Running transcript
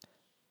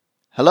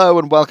Hello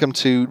and welcome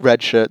to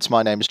Red Shirts.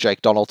 My name is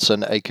Jake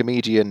Donaldson, a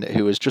comedian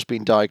who has just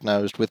been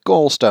diagnosed with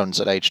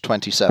gallstones at age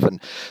 27.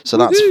 So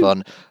that's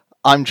fun.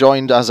 I'm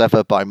joined as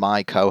ever by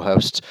my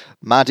co-hosts,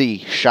 Maddie,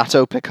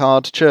 Chateau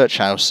Picard Church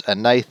House,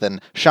 and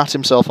Nathan, shat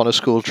himself on a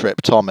school trip,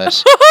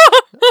 Thomas.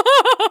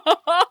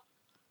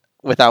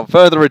 Without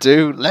further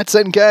ado, let's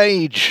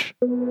engage!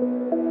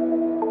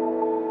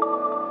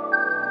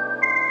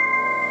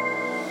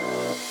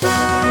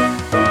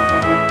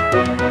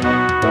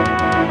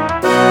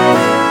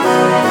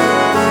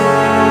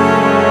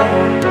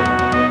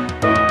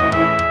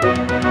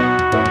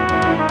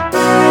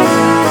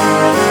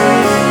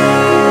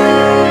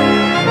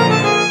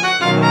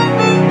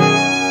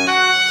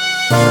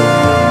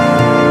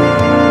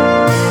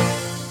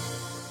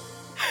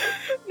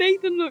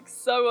 Nathan looks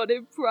so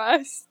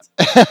unimpressed.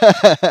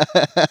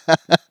 I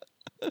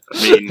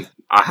mean,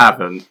 I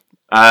haven't.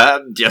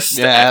 Just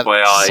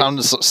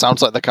FYI.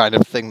 Sounds like the kind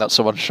of thing that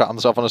someone shat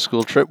themselves on a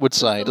school trip would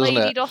say, The doesn't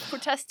lady it? doth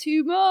protest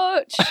too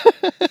much.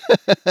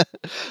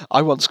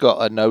 I once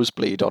got a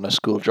nosebleed on a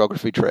school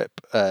geography trip,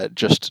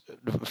 just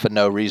for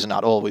no reason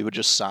at all. We were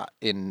just sat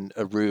in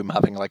a room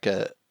having like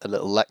a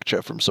little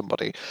lecture from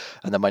somebody,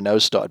 and then my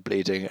nose started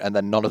bleeding, and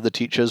then none of the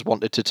teachers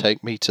wanted to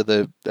take me to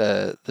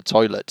the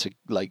toilet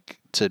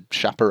to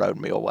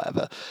chaperone me or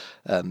whatever.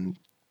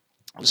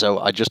 So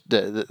I just,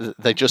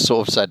 they just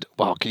sort of said,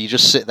 "Well, can you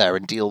just sit there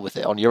and deal with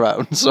it on your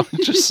own?" So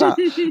I just sat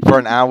for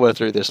an hour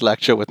through this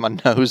lecture with my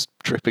nose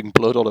dripping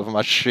blood all over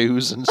my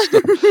shoes and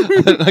stuff.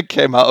 And I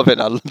came out of it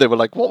and they were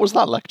like, "What was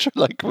that lecture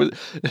like?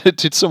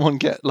 Did someone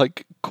get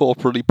like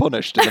corporally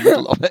punished in the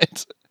middle of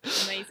it?"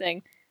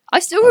 Amazing. I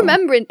still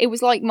remember it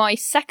was like my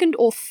second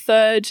or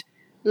third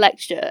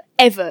lecture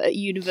ever at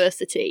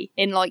university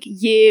in like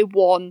year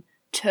one,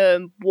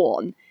 term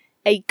one.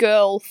 A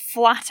girl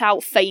flat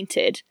out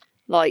fainted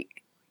like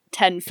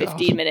 10,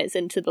 15 minutes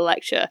into the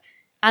lecture,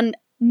 and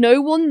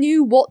no one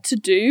knew what to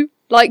do.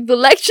 Like, the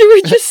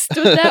lecturer just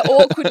stood there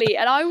awkwardly,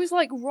 and I was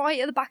like right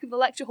at the back of the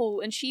lecture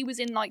hall, and she was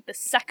in like the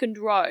second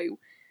row.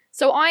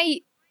 So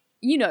I,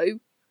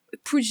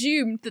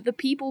 presumed that the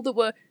people that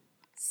were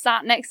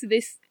sat next to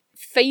this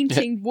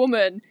fainting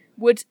woman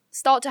would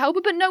start to help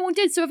her, but no one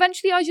did. So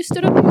eventually I just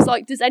stood up and was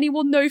like, does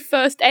anyone know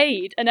first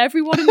aid? And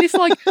everyone in this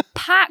like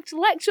packed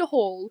lecture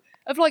hall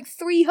of like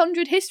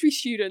 300 history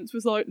students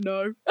was like,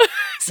 no.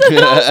 So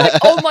then I was like,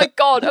 oh my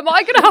god, am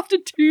I gonna have to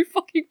do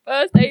fucking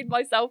first aid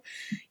myself?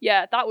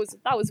 Yeah, that was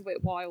a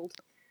bit wild.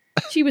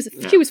 She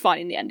was fine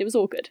in the end. It was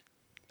all good.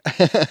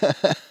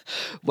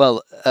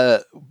 Well,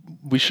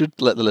 we should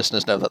let the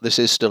listeners know that this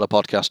is still a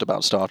podcast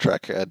about Star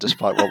Trek,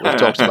 despite what we've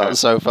talked about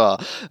so far.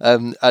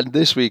 And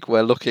this week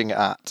we're looking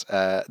at,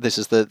 this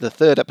is the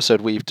third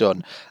episode we've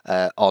done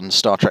on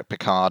Star Trek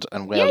Picard,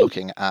 and we're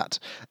looking at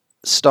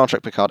Star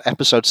Trek Picard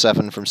Episode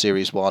 7 from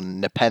Series 1,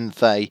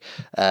 Nepenthe.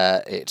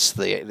 It's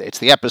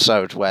the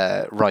episode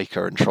where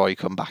Riker and Troy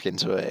come back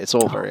into it. It's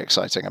all very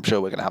exciting. I'm sure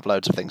we're going to have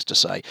loads of things to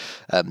say.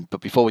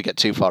 But before we get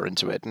too far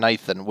into it,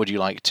 Nathan, would you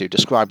like to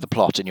describe the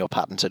plot in your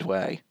patented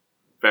way?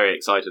 Very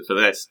excited for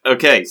this.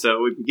 Okay,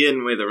 so we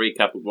begin with a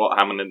recap of what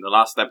happened in the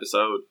last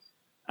episode.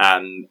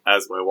 And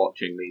as we're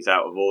watching these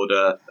out of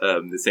order,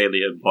 the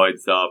salient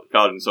points are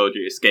Picard and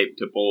Soji escaped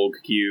to Borg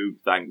Cube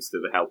thanks to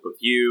the help of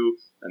Hugh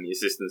and the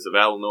assistance of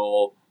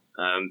Elnor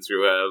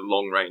through a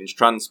long-range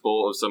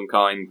transport of some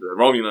kind. The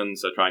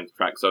Romulans are trying to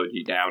track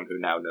Soji down, who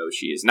now knows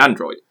she is an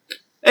android.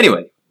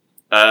 Anyway,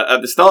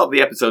 at the start of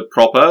the episode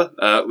proper,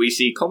 we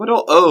see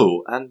Commodore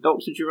O and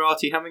Dr.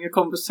 Jurati having a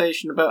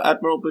conversation about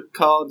Admiral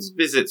Picard's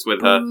visits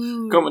with her.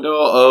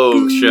 Commodore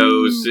O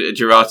shows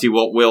Jurati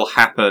what will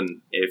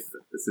happen if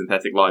the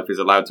synthetic life is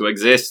allowed to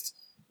exist.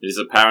 It is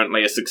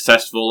apparently a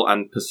successful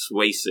and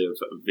persuasive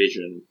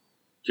vision.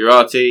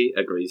 Jurati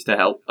agrees to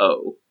help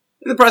O.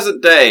 In the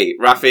present day,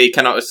 Raffi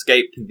cannot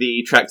escape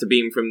the tractor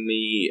beam from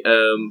the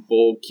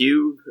Borg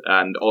cube,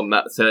 and on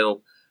that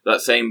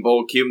same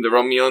Borg cube, the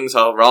Romulans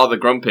are rather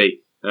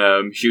grumpy,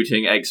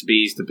 shooting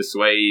XBs to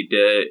persuade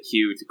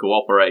Hugh to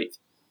cooperate.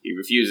 He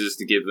refuses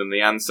to give them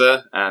the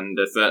answer, and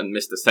a certain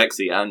Mr.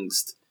 Sexy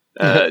Angst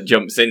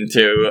jumps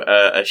into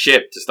a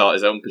ship to start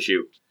his own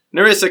pursuit.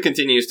 Narissa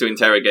continues to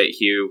interrogate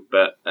Hugh,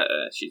 but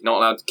she's not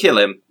allowed to kill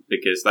him,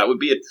 because that would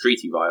be a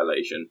treaty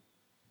violation.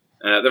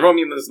 The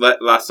Romulans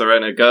let La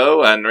Serena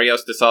go, and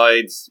Rios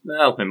decides,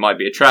 well, it might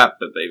be a trap,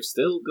 but they've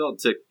still got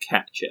to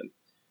catch him.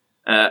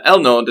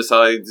 Elnor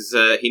decides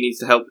he needs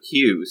to help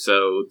Hugh,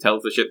 so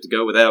tells the ship to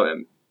go without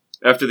him.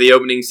 After the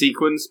opening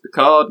sequence,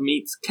 Picard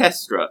meets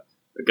Kestra,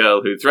 a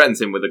girl who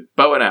threatens him with a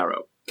bow and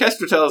arrow.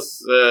 Kestra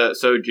tells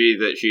Soji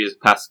that she is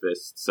a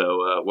pacifist, so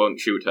won't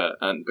shoot her,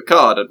 and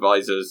Picard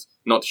advises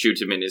not to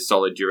shoot him in his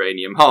solid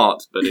uranium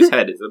heart, but his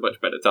head is a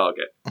much better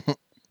target.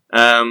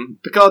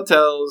 Picard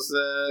tells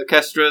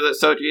Kestra that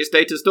Soji is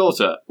Data's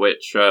daughter,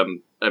 which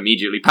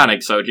immediately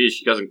panics Soji.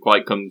 She doesn't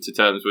quite come to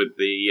terms with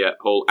the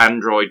whole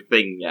android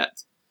thing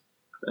yet.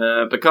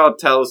 Picard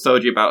tells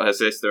Soji about her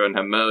sister and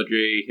her murder.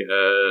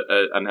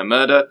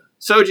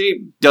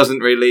 Soji doesn't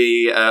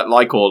really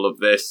like all of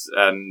this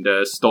and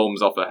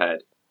storms off ahead.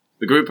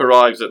 The group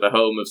arrives at the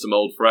home of some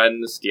old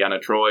friends.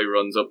 Deanna Troi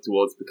runs up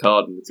towards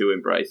Picard and the two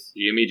embrace.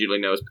 She immediately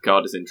knows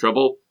Picard is in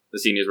trouble. The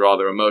scene is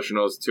rather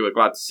emotional, as the two are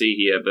glad to see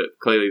here, but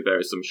clearly there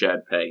is some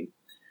shared pain.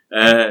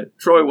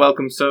 Troi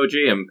welcomes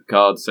Soji, and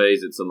Picard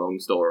says it's a long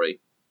story.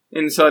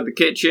 Inside the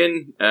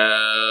kitchen,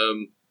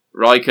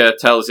 Riker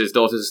tells his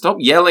daughter to stop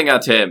yelling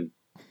at him.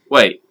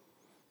 Wait.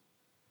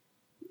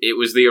 It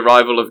was the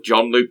arrival of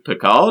Jean-Luc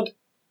Picard?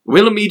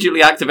 Will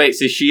immediately activates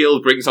his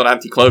shield, brings on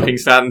anti-cloaking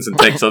stands, and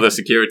takes other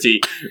security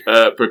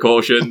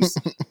precautions.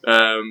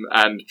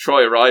 And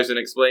Troi arrives and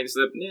explains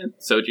that,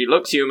 Soji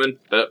looks human,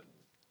 but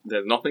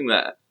there's nothing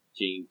there.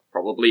 She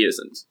probably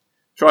isn't.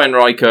 Troi and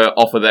Riker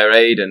offer their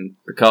aid, and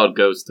Picard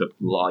goes to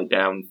lie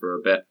down for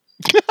a bit.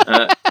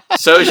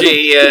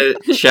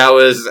 Soji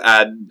showers,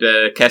 and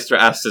Kestra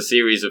asks a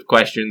series of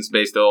questions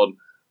based on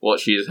what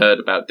she has heard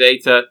about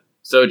Data.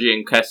 Soji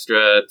and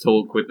Kestra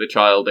talk with the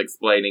child,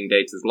 explaining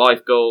Data's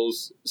life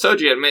goals.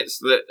 Soji admits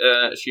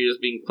that she has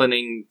been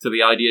clinging to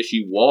the idea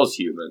she was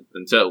human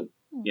until,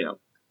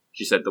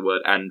 she said the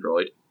word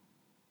android.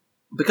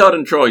 Picard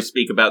and Troi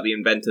speak about the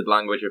invented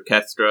language of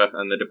Kestra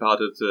and the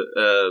departed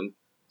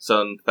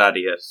son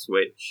Thaddeus,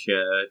 which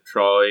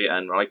Troi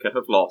and Riker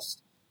have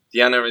lost.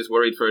 Deanna is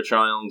worried for her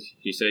child.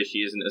 She says she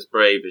isn't as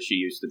brave as she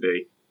used to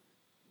be.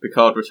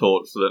 Picard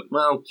retorts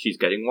that, she's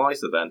getting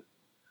wiser then.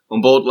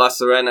 On board La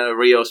Sirena,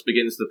 Rios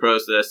begins the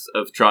process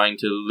of trying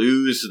to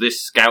lose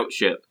this scout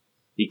ship.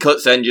 He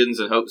cuts engines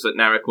and hopes that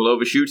Narek will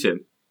overshoot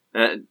him.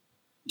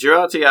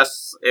 Jurati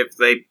asks if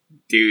they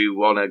do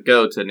want to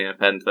go to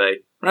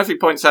Nepenthe. Raffi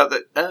points out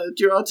that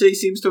Jurati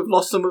seems to have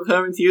lost some of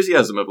her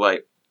enthusiasm of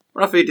late.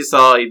 Raffi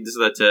decides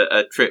that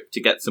a trip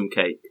to get some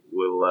cake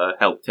will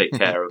help take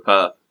care of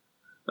her.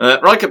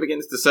 Riker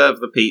begins to serve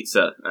the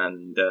pizza,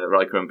 and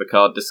Riker and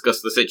Picard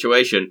discuss the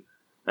situation.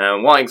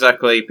 Why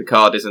exactly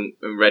Picard isn't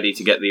ready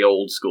to get the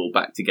old school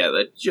back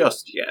together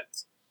just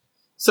yet.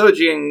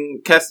 Soji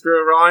and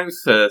Kestra arrive,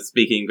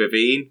 speaking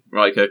Vivine.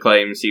 Riker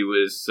claims he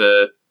was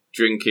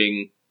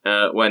drinking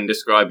when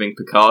describing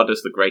Picard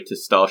as the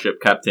greatest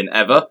starship captain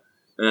ever,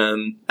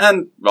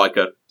 and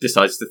Riker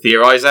decides to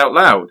theorize out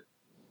loud.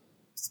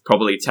 It's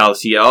probably Tal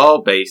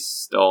Shiar,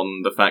 based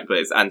on the fact that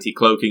it's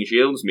anti-cloaking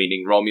shields,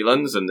 meaning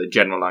Romulans, and the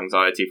general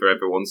anxiety for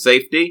everyone's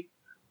safety.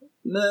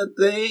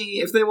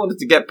 If they wanted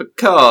to get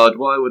Picard,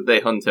 why would they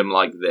hunt him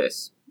like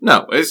this?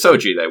 No, it's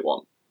Soji they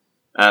want.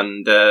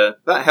 And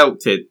that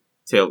helped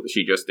till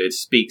she just did,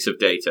 speaks of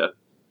Data.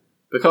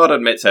 Picard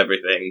admits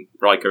everything.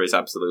 Riker is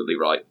absolutely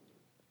right.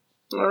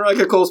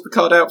 Riker calls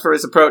Picard out for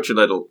his approach a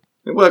little.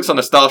 It works on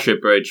a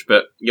starship bridge,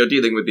 but you're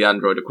dealing with the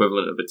android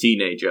equivalent of a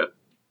teenager.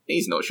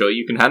 He's not sure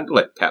you can handle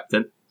it,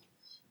 Captain.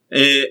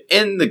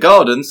 In the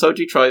garden,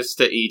 Soji tries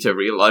to eat a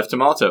real-life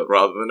tomato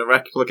rather than a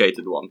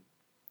replicated one.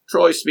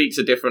 Troi speaks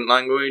a different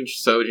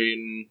language. Soji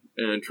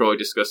and Troi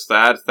discuss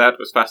Thad. Thad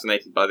was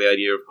fascinated by the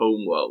idea of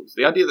homeworlds.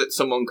 The idea that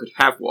someone could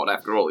have one,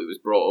 after all, he was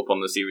brought up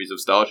on the series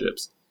of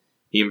starships.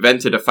 He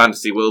invented a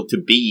fantasy world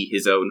to be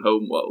his own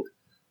homeworld.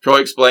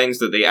 Troi explains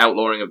that the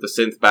outlawing of the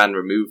synth ban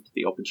removed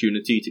the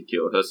opportunity to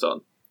cure her son.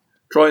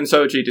 Troi and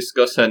Soji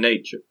discuss her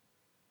nature.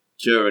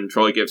 And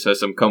Troi gives her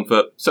some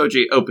comfort.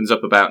 Soji opens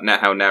up about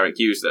how Narek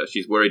used her.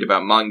 She's worried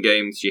about mind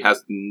games. She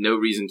has no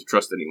reason to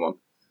trust anyone.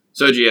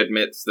 Soji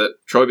admits that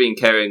Troi being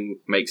caring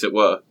makes it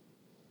work.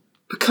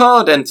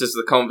 Picard enters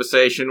the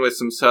conversation with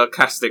some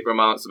sarcastic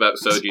remarks about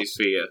Soji's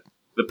fear.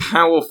 The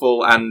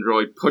powerful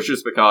android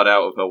pushes Picard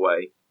out of her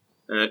way.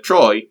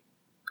 Troi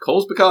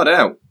calls Picard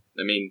out.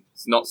 I mean,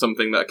 it's not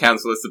something that a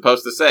council is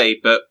supposed to say,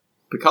 but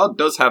Picard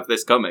does have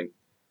this coming.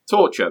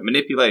 Torture,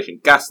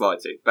 manipulation,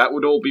 gaslighting, that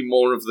would all be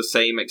more of the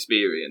same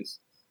experience.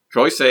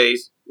 Troi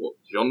says, what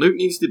Jean-Luc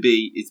needs to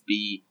be is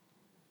be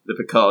the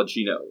Picard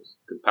she knows.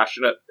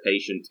 Compassionate,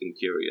 patient, and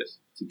curious.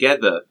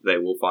 Together, they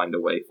will find a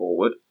way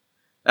forward.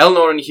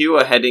 Elnor and Hugh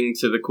are heading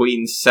to the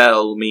Queen's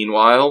cell,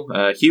 meanwhile.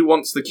 Hugh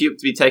wants the cube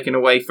to be taken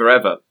away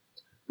forever.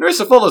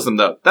 Narissa follows them,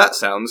 though. That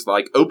sounds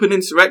like open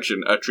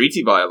insurrection, a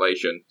treaty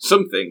violation.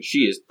 Something she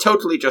is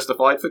totally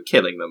justified for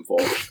killing them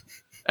for.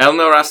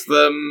 Elnor asks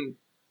them...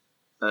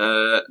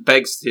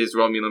 begs his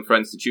Romulan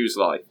friends to choose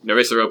life.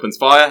 Narissa opens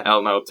fire.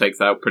 Elnor takes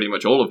out pretty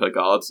much all of her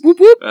guards. Whoop,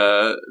 whoop.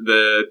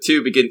 The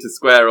two begin to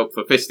square up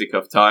for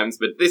fisticuff times,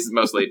 but this is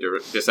mostly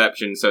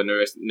deception, so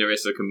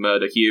Narissa can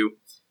murder Hugh.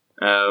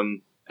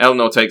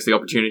 Elnor takes the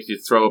opportunity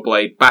to throw a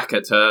blade back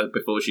at her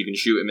before she can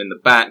shoot him in the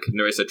back.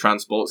 Narissa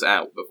transports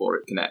out before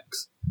it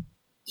connects.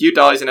 Hugh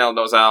dies in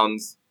Elnor's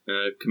arms,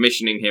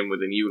 commissioning him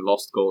with a new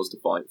lost cause to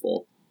fight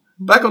for.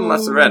 Back on La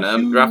Sirena,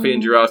 Raffi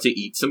and Jurati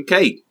eat some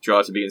cake.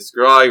 Jurati being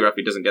scry,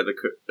 Raffi doesn't get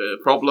the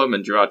problem,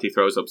 and Jurati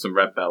throws up some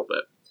red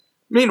velvet.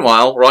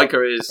 Meanwhile,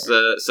 Riker is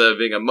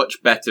serving a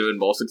much better and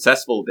more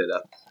successful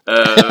dinner.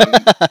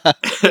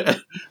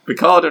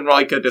 Picard and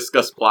Riker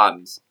discuss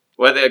plans,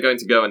 where they are going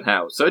to go and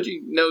how.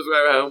 Soji knows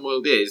where her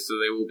homeworld is, so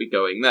they will be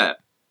going there.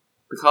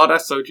 Picard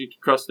asks Soji to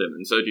trust him,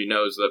 and Soji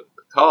knows that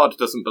Picard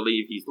doesn't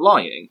believe he's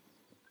lying.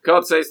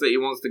 Picard says that he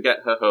wants to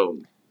get her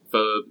home,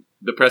 for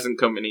the present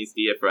company's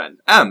dear friend,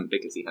 and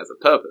because he has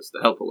a purpose to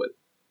help her with.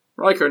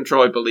 Riker and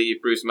Troy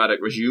believe Bruce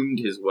Maddox resumed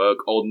his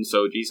work on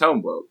Soji's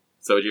homeworld.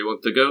 Soji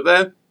wants to go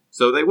there,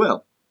 so they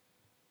will.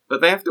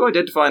 But they have to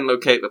identify and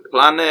locate the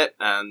planet,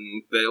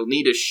 and they'll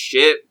need a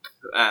ship,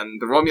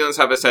 and the Romulans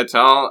have a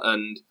Centaur,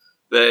 and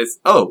there's...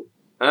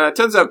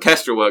 turns out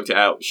Kestra worked it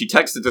out. She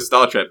texted the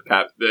Star Trek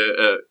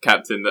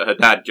captain that her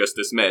dad just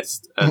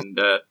dismissed, and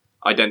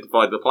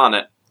identified the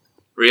planet.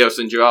 Rios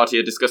and Jurati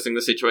are discussing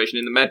the situation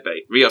in the medbay.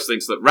 Rios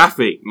thinks that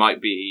Raffi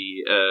might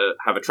be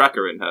have a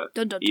tracker in her.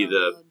 Dun, dun, dun.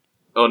 Either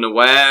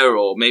unaware,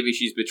 or maybe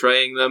she's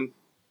betraying them.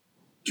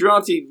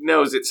 Jurati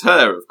knows it's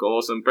her, of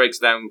course, and breaks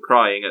down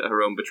crying at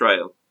her own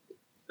betrayal.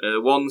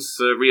 Once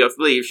Rios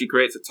leaves, she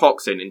creates a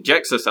toxin,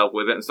 injects herself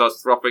with it, and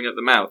starts throbbing at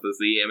the mouth as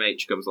the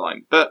EMH comes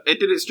line. But it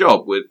did its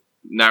job, with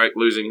Narek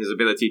losing his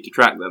ability to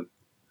track them.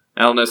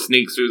 Elna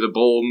sneaks through the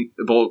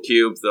ball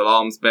cubes, the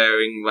alarms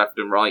bearing left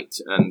and right,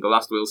 and the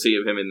last we'll see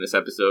of him in this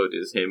episode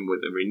is him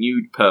with a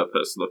renewed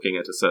purpose looking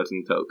at a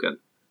certain token.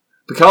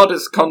 Picard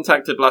has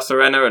contacted La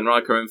Serena, and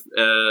Riker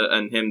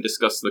and him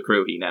discuss the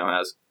crew he now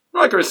has.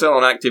 Riker is still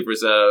on active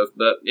reserve,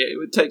 but it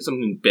would take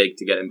something big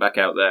to get him back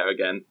out there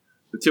again.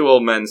 The two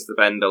old men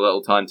spend a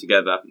little time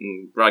together,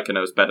 and Riker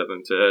knows better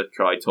than to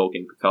try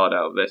talking Picard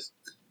out of this.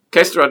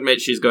 Kestra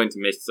admits she's going to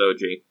miss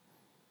Soji.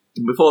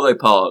 Before they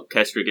part,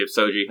 Kestra gives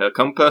Soji her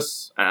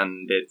compass,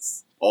 and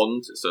it's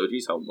on to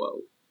Soji's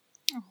homeworld.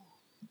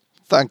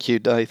 Thank you,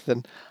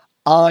 Nathan.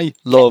 I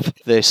love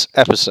this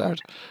episode.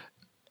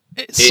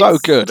 It's so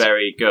good.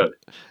 Very good.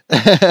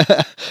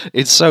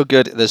 It's so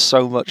good. There's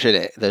so much in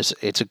it.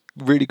 It's a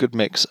really good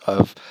mix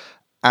of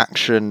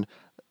action,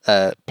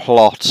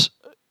 plot,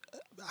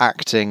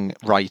 acting,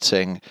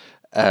 writing,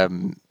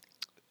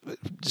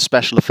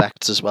 special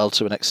effects as well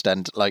to an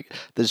extent. Like,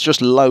 there's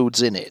just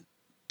loads in it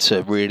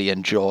to really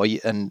enjoy,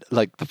 and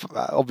like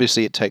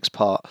obviously it takes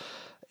place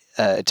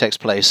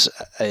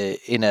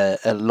in a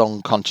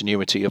long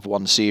continuity of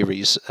one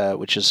series,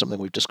 which is something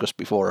we've discussed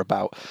before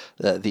about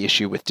the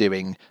issue with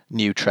doing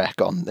new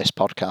Trek on this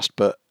podcast.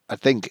 But I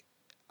think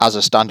as a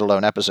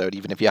standalone episode,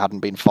 even if you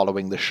hadn't been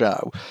following the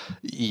show,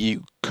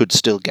 you could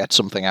still get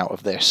something out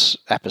of this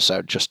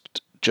episode just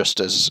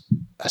as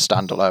a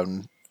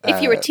standalone. If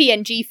you're a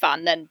TNG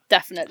fan, then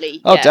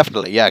definitely. Oh, yeah.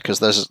 Definitely, yeah, because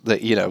there's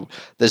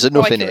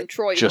enough Riker in it. And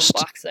Troy just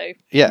back, so.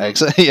 Yeah,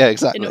 exactly.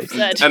 Enough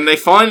said. And they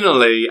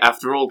finally,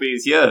 after all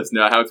these years,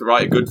 know how to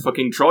write a good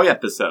fucking Troy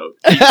episode.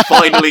 He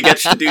finally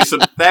gets to do some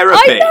therapy.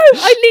 I know.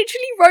 I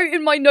literally wrote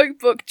in my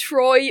notebook,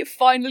 Troy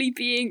finally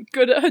being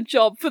good at her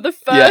job for the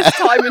first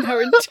time in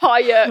her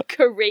entire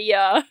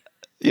career.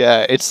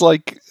 Yeah, it's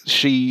like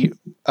she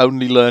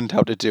only learned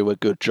how to do a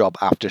good job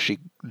after she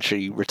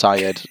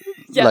retired.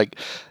 Yeah. Like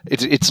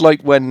it's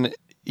like when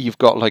you've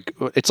got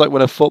it's like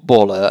when a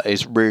footballer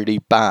is really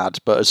bad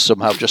but has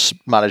somehow just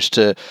managed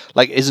to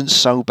isn't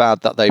so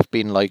bad that they've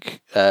been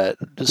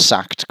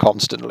sacked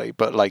constantly,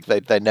 but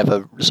they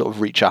never sort of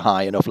reach a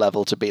high enough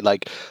level to be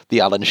like the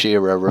Alan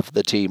Shearer of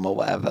the team or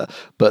whatever,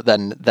 but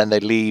then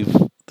they leave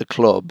the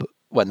club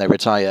when they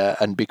retire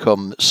and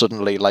become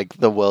suddenly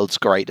the world's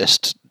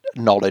greatest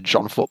knowledge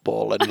on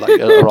football and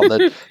are on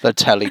the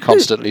telly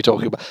constantly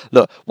talking about.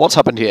 Look, what's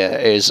happened here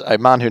is a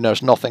man who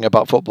knows nothing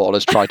about football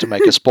has tried to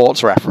make a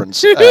sports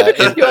reference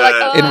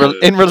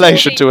in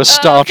relation to a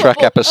Star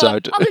Trek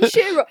episode.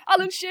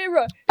 Alan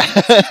Shearer.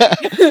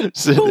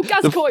 Paul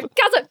Gascoigne.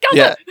 Gaza.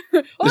 Yeah,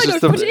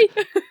 Footy.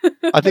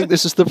 I think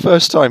this is the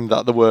first time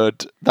that the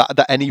word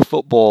that any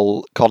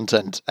football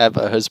content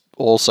ever has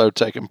also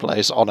taken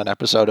place on an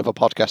episode of a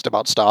podcast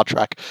about Star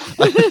Trek.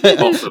 I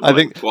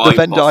think the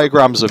Venn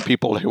diagrams of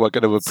people who are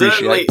going to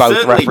appreciate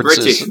both references.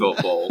 British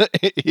football.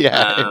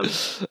 Yeah.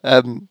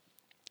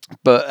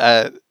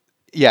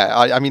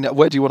 I mean,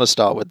 where do you want to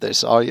start with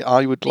this?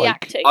 I would like.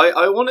 Acting.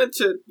 I wanted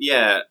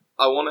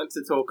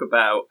to talk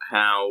about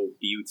how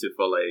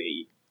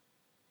beautifully,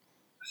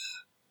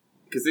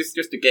 because this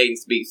just again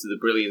speaks to the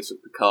brilliance of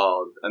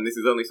Picard, and this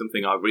is only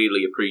something I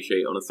really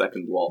appreciate on a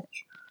second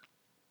watch.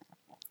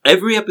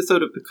 Every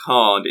episode of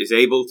Picard is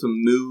able to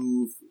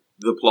move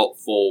the plot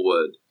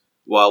forward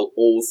while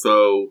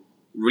also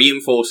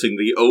reinforcing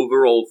the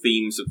overall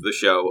themes of the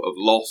show of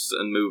loss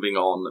and moving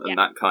on and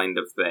that kind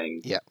of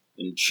thing. Yeah.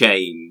 And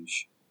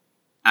change.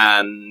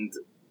 And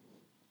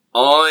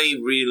I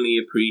really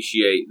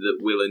appreciate that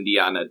Will and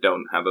Deanna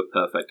don't have a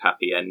perfect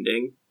happy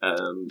ending,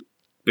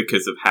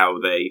 because of how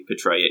they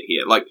portray it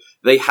here.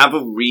 They have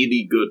a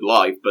really good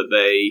life, but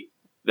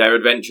their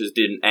adventures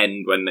didn't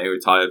end when they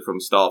retired from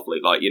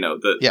Starfleet.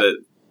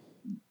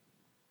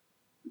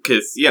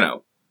 Because,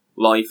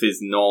 life is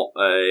not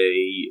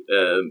a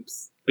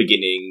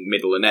beginning,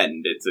 middle, and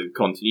end. It's a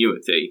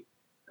continuity.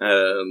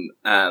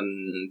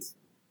 And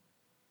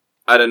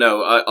I don't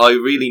know, I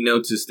really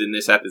noticed in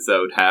this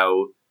episode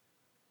how,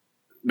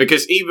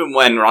 because even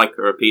when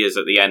Riker appears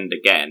at the end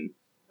again,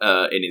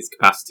 in his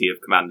capacity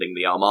of commanding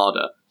the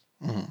Armada,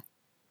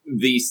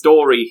 the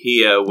story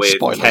here with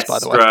Spoilers,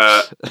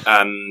 Kestra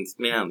and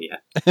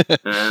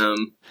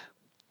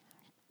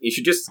you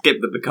should just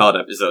skip the Picard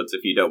episodes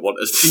if you don't want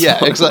us to.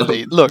 Yeah,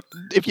 exactly. Look,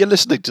 if you're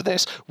listening to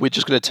this, we're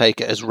just going to take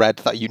it as read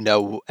that you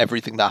know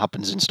everything that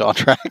happens in Star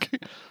Trek.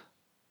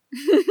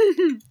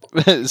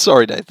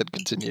 Sorry, Nathan,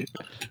 continue.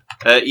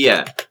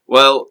 Yeah.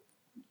 Well,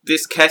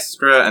 this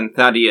Kestra and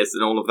Thaddeus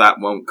and all of that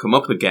won't come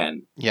up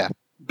again. Yeah.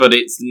 But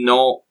it's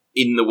not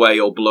in the way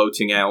or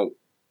bloating out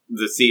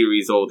the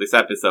series or this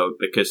episode,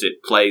 because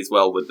it plays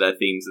well with their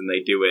themes and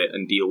they do it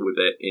and deal with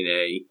it in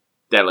a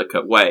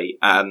delicate way.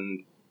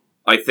 And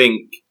I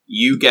think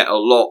you get a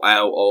lot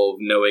out of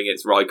knowing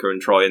it's Riker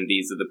and Troy and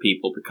these are the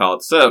people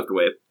Picard served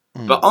with.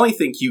 But I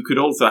think you could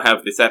also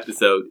have this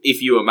episode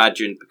if you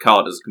imagine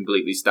Picard as a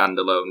completely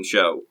standalone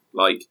show.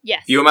 Like,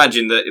 Yes. if you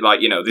imagine that,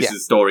 like, you know, this Yeah. is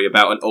a story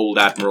about an old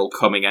admiral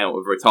coming out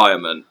of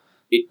retirement,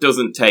 it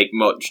doesn't take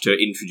much to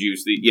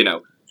introduce the, you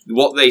know,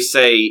 what they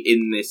say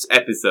in this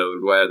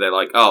episode where they're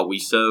like, oh, we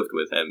served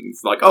with him.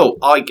 It's like, oh,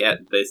 I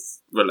get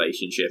this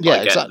relationship. Yeah, I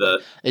get exactly.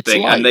 the It's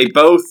thing. like, And they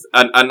both,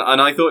 and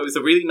I thought it was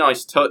a really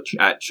nice touch,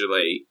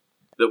 actually,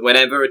 that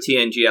whenever a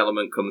TNG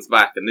element comes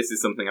back, and this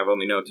is something I've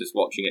only noticed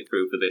watching it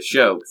through for this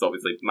show, because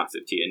obviously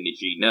massive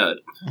TNG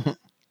nerd,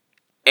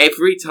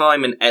 every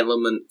time an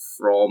element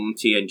from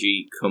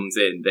TNG comes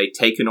in, they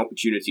take an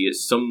opportunity at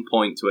some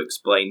point to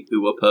explain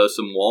who a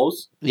person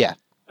was. yeah,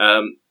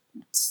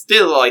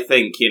 Still, I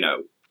think, you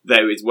know,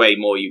 there is way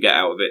more you get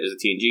out of it as a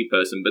TNG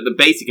person, but the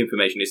basic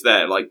information is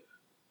there. Like,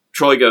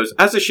 Troy goes,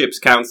 as a ship's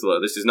counselor,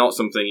 this is not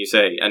something you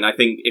say. And I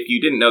think if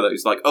you didn't know that,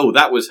 it's like, oh,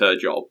 that was her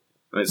job.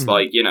 And it's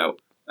like, you know,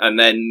 and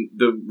then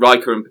the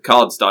Riker and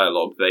Picard's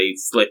dialogue, they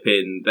slip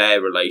in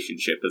their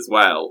relationship as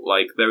well.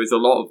 Like, there is a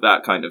lot of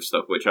that kind of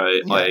stuff, which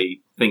I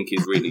think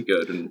is really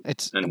good. And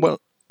it's and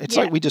it's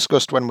like we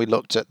discussed when we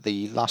looked at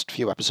the last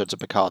few episodes of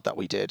Picard that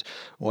we did,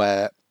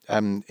 where I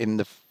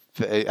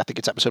think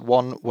it's episode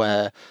 1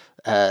 where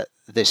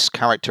this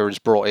character is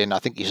brought in. I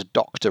think he's a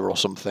doctor or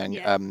something,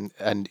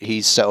 and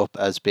he's set up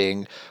as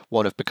being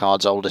one of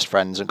Picard's oldest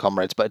friends and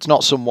comrades. But it's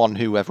not someone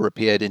who ever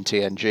appeared in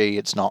TNG.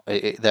 It's not.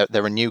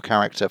 They're a new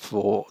character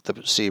for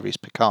the series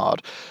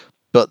Picard,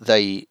 but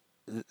they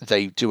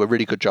do a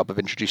really good job of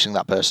introducing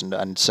that person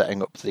and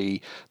setting up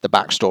the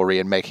backstory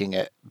and making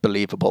it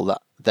believable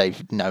that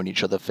they've known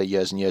each other for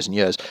years and years and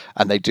years.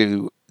 And they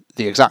do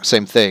the exact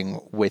same thing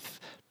with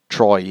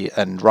Troy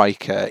and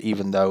Riker,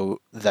 even though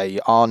they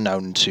are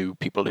known to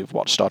people who've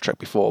watched Star Trek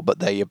before, but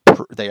they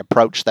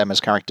approach them as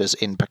characters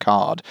in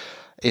Picard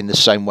in the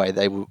same way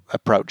they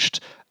approached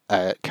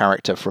a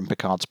character from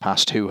Picard's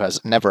past who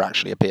has never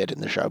actually appeared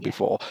in the show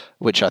before,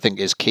 which I think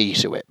is key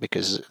to it,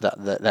 because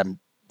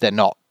they're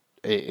not.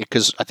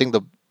 Because I think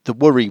the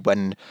worry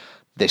when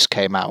this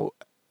came out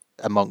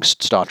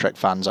amongst Star Trek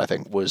fans, I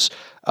think, was,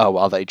 oh,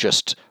 are they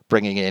just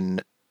bringing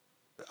in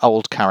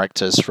old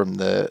characters from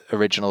the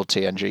original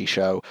TNG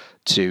show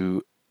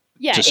to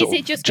is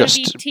it just going to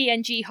be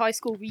TNG high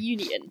school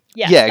reunion?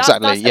 Yeah,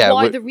 exactly. That's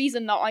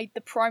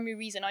the primary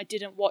reason I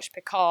didn't watch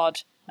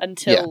Picard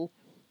until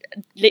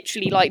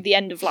literally like the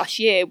end of last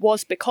year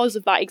was because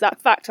of that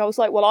exact fact. I was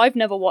like, well, I've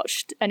never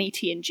watched any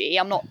TNG.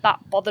 I'm not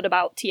that bothered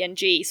about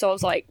TNG. So I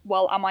was like,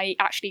 well, am I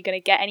actually going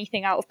to get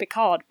anything out of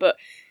Picard? But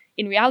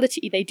in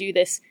reality, they do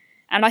this.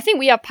 And I think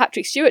we have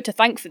Patrick Stewart to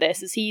thank for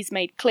this, as he's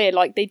made clear,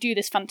 like, they do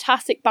this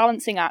fantastic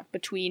balancing act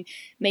between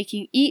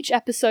making each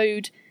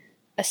episode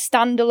a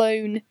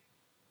standalone,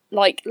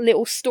 like,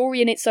 little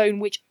story in its own,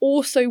 which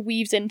also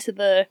weaves into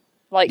the,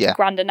 like,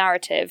 grander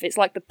narrative. It's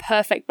like the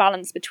perfect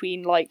balance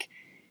between, like,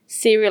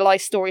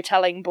 serialized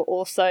storytelling, but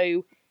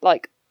also,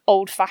 like,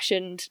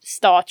 old-fashioned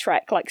Star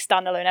Trek, like,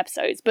 standalone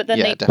episodes. But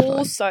then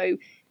also,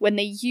 when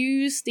they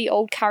use the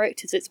old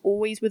characters, it's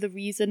always with a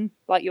reason,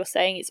 like you're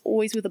saying, it's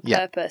always with a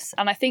purpose.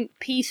 And I think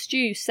P.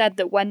 Stew said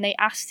that when they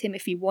asked him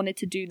if he wanted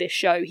to do this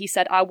show, he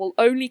said, I will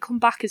only come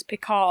back as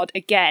Picard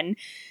again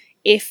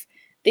if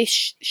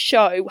this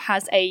show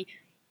has a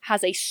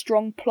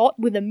strong plot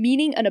with a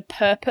meaning and a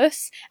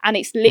purpose, and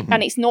it's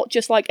and it's not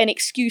just like an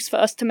excuse for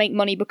us to make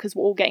money because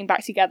we're all getting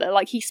back together.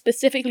 Like, he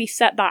specifically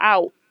set that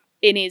out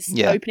in his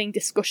opening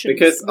discussions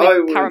with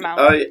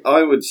Paramount.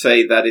 I would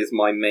say that is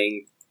my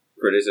main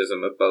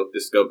criticism of both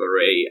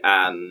Discovery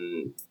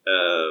and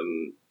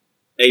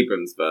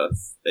Abrams'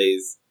 Birth,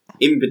 is,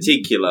 in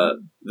particular,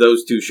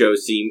 those two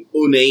shows seem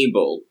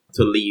unable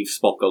to leave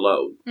Spock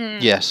alone.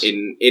 Yes.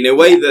 In a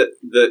way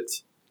that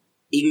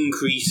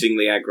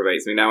increasingly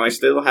aggravates me. Now, I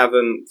still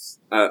haven't...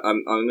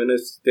 I'm going to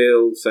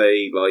still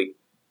say, like,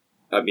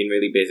 I've been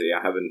really busy.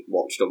 I haven't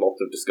watched a lot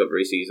of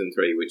Discovery Season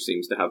 3, which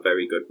seems to have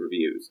very good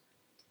reviews.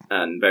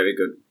 And very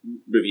good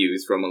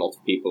reviews from a lot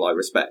of people I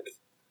respect.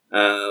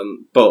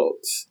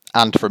 But...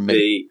 And from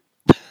me.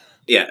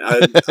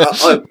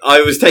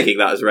 I was taking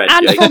that as read.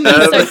 And Jake. from me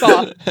so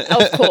far,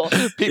 of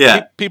course.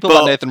 People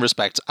that Nathan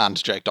respects,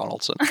 and Jake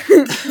Donaldson.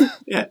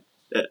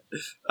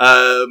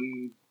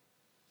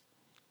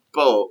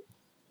 But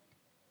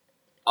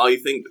I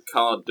think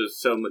Picard does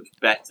so much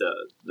better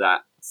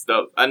that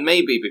stuff. And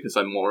maybe because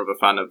I'm more of a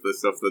fan of the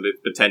stuff that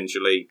it's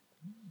potentially,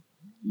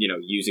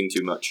 using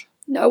too much.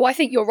 No, I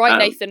think you're right,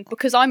 Nathan,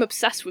 because I'm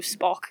obsessed with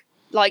Spock.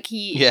 Like,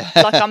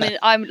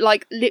 I'm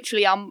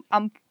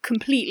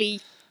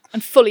completely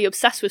and fully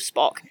obsessed with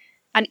Spock.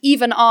 And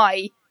even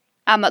I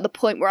am at the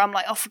point where I'm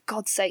like, oh, for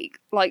God's sake,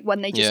 like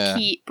when they just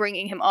keep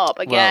bringing him up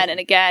again Well- and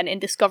again in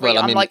Discovery. well,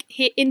 I I'm mean- like,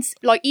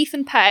 like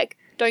Ethan Peck,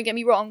 don't get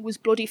me wrong, was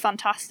bloody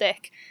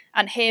fantastic,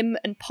 and him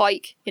and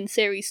Pike in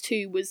series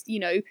 2 was, you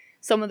know,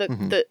 some of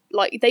the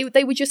like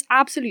they were just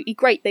absolutely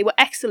great. They were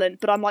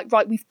excellent, but I'm like,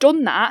 right, we've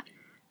done that.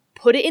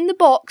 Put it in the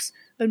box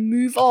and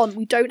move on.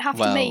 We don't have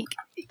to Well, make.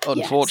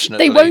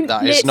 Unfortunately, Yes, they won't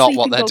that is let not what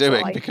Sleeping they're Dogs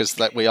doing lie. because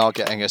we are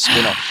getting a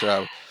spin-off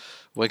show.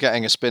 We're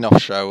getting a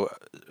spin-off show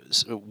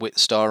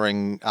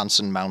starring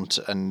Anson Mount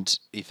and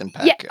Ethan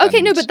Peck. Yeah,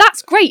 okay, no, and- but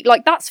that's great.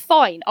 Like, that's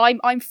fine.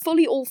 I'm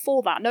fully all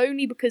for that. Not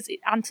only because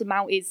Anson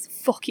Mount is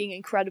fucking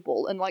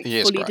incredible and like He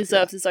is fully great,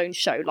 deserves his own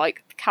show.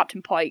 Like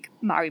Captain Pike,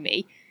 marry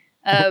me.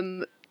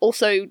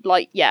 Also,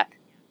 like, yeah,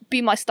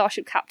 be my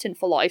Starship Captain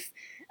for life.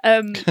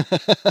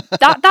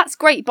 That's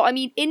great, but I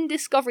mean, in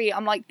Discovery,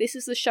 I'm like, this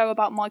is the show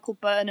about Michael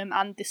Burnham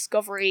and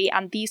Discovery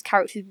and these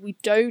characters. We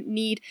don't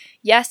need.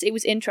 Yes, it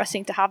was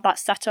interesting to have that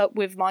setup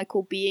with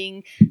Michael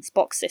being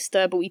Spock's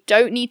sister, but we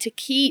don't need to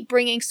keep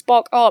bringing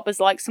Spock up as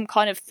like some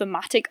kind of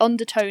thematic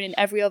undertone in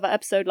every other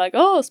episode. Like,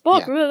 oh,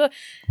 Spock, blah, blah.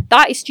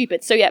 That is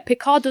stupid. So yeah,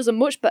 Picard does a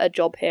much better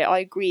job here. I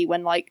agree.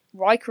 When like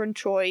Riker and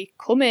Troy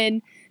come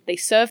in, they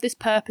serve this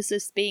purpose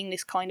as being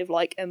this kind of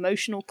like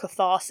emotional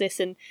catharsis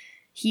and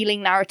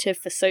healing narrative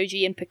for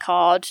Soji and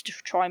Picard to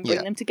try and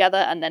bring them together,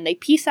 and then they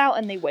peace out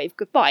and they wave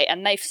goodbye,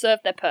 and they've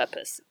served their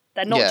purpose.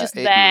 They're not just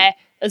there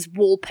as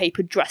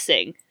wallpaper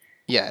dressing.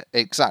 Yeah,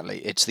 exactly.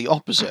 It's the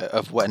opposite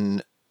of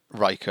when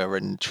Riker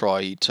and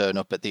Troy turn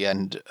up at the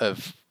end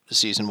of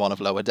season 1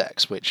 of Lower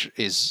Decks, which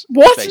is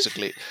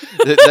basically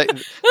at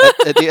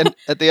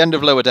the end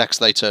of Lower Decks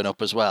they turn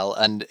up as well,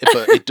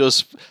 but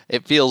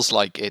it feels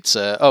like it's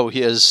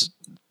here's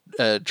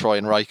Troy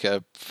and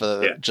Riker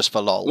just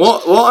for lols.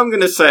 What I'm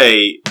going to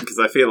say, because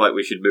I feel like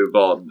we should move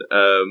on,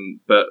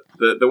 but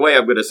the way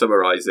I'm going to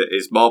summarise it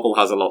is Marvel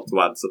has a lot to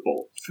answer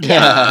for.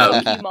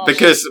 Thank you, Marvel.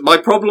 Because my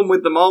problem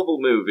with the Marvel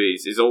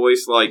movies is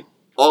always like,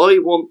 I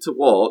want to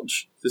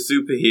watch the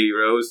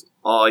superheroes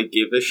I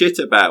give a shit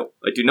about.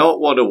 I do not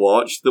want to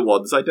watch the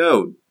ones I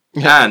don't.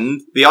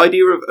 And the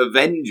idea of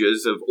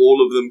Avengers, of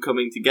all of them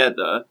coming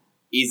together,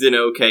 is an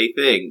okay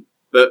thing.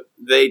 But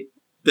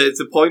there's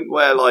a point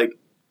where, like,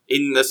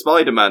 in the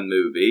Spider-Man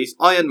movies,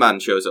 Iron Man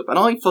shows up, and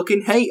I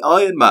fucking hate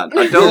Iron Man.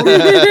 I don't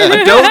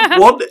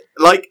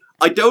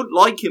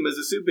like him as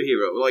a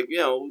superhero. Like, you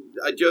know,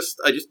 I just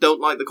don't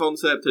like the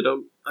concept.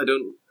 I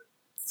don't.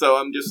 So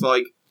I'm just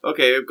like,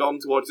 okay, I've gone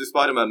to watch the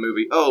Spider-Man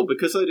movie. Oh,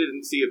 because I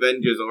didn't see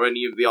Avengers or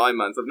any of the Iron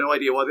Mans, I've no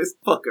idea why this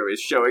fucker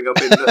is showing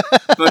up in the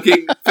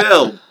fucking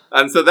film.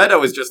 And so then I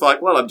was just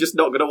like, well, I'm just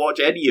not going to watch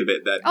any of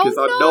it then, because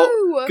I'm not.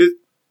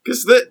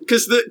 Because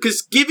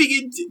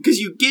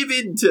you give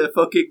in to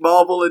fucking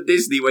Marvel and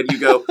Disney when you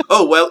go,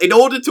 oh well, in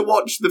order to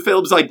watch the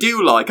films I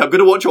do like, I'm going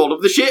to watch all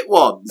of the shit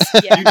ones.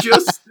 Yeah.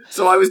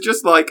 So I was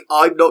just like,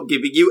 I'm not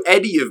giving you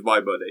any of my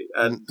money.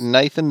 And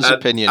Nathan's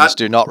opinions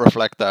do not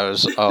reflect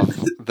those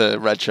of the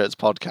Red Shirts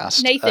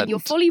podcast. Nathan, you're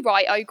fully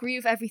right. I agree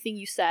with everything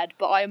you said,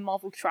 but I am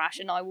Marvel trash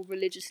and I will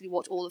religiously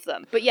watch all of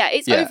them. But yeah,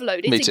 it's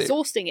overload. It's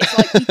exhausting. It's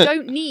like, we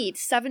don't need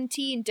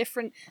 17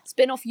 different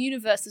spin-off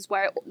universes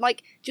where it,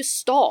 like, just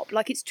stop.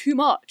 Like, it's too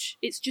much.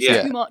 It's just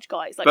too much,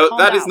 guys. Like, but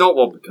that down. is not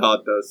what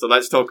Picard does, so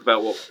let's talk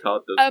about what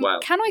Picard does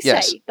well. Can I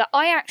say that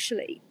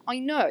I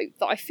know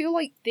that I feel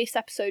like this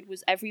episode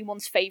was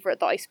everyone's favourite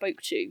that I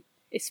spoke to,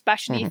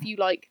 especially if you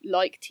like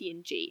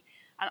TNG.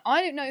 And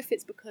I don't know if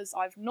it's because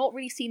I've not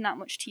really seen that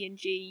much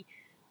TNG,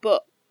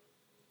 but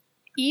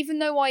even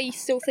though I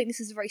still think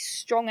this is a very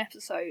strong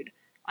episode,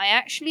 I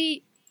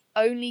actually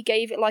only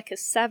gave it like a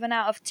 7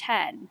 out of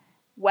 10,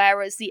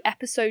 whereas the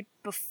episode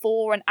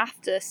before and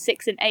after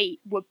 6 and 8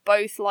 were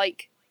both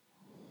like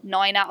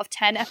 9 out of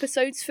 10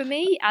 episodes for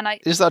me. And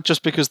Is that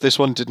just because this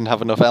one didn't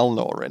have enough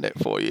Elnor in it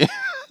for you?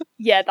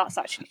 Yeah, that's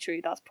actually true.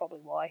 That's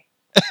probably why.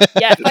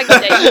 Yeah, thank you,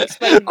 Dave, for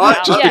explaining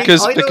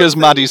that. Because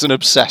Maddie's an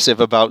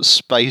obsessive about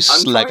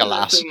space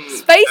Legolas.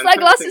 Space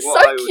Legolas is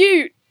so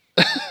cute!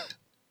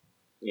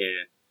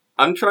 Yeah.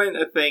 I'm trying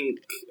to think.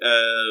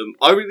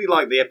 I really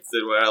like the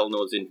episode where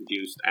Elnor's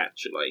introduced,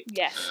 actually.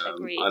 Yes,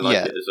 agreed. I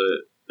like it as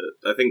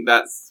I think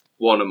that's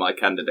one of my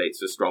candidates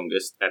for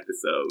strongest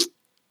episode.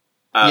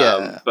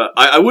 But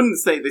I wouldn't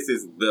say this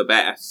is the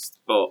best,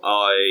 but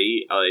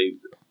I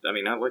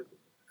mean, I like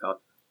God.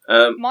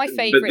 My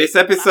favourite. But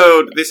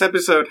this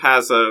episode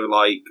has a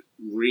like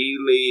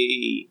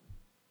really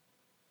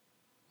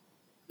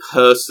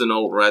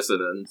personal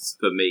resonance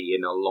for me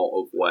in a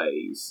lot of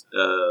ways,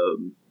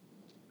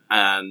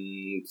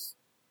 and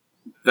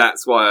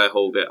that's why I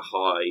hold it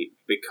high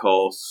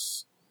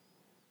because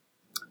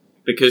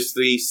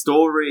the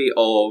story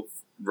of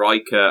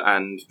Riker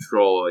and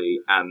Troy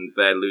and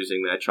their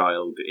losing their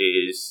child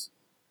is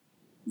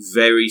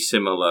very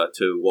similar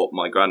to what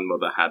my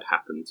grandmother had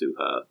happened to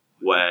her,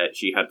 where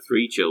she had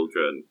 3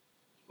 children,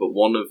 but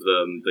one of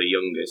them, the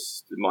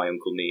youngest, my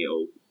Uncle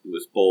Neil,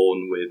 was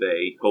born with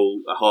a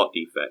heart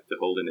defect, a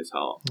hole in his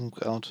heart. Oh,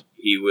 God.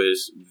 He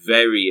was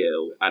very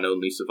ill and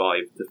only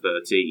survived to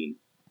 13.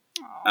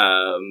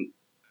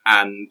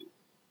 And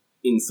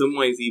in some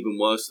ways even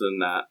worse than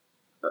that,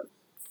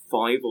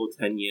 5 or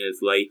 10 years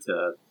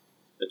later,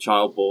 a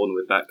child born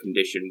with that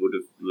condition would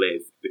have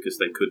lived because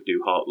they could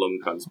do heart-lung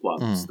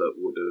transplants that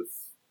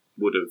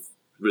would have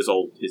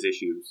resolved his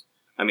issues.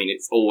 I mean,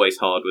 it's always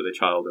hard with a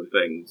child and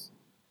things.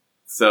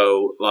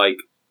 So, like,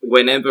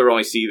 whenever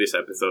I see this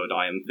episode,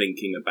 I am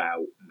thinking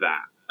about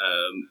that.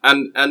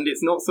 And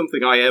it's not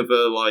something I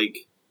ever,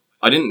 like...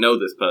 I didn't know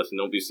this person.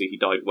 Obviously, he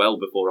died well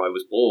before I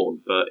was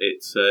born, but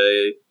it's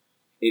a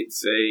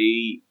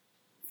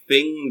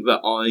thing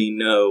that I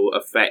know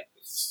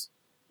affects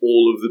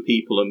all of the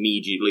people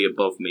immediately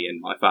above me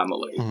in my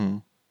family.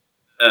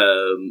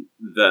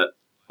 That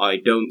I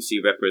don't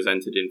see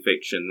represented in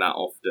fiction that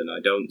often.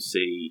 I don't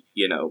see,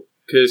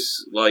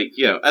 because, like,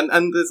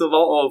 and there's a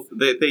lot of,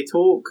 they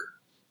talk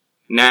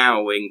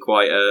now in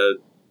quite a,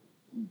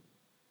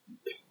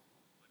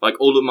 like,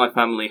 all of my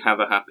family have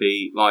a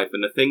happy life,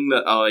 and the thing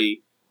that I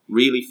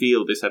really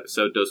feel this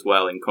episode does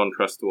well, in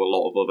contrast to a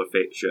lot of other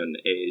fiction,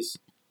 is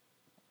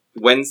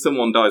when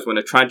someone dies, when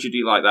a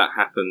tragedy like that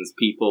happens,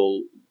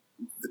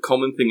 the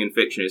common thing in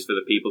fiction is for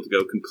the people to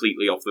go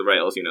completely off the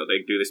rails.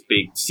 They do this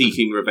big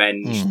seeking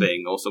revenge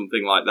thing or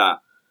something like that.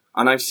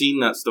 And I've seen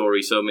that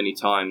story so many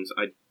times,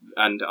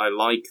 I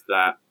like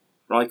that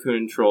Riker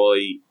and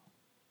Troy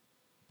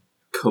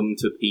come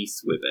to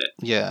peace with it.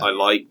 Yeah. I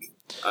like...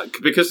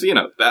 because,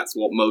 that's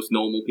what most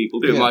normal people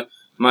do. Yeah.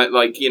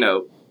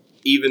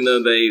 Even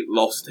though they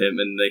lost him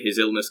and his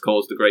illness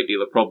caused a great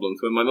deal of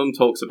problems, when my mum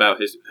talks about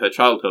her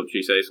childhood,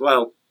 she says,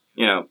 well,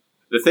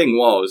 the thing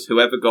was,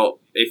 whoever got...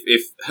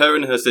 If her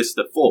and her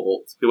sister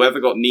fought, whoever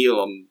got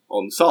Neil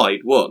on side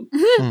won.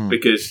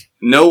 Because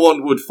no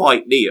one would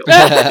fight Neil.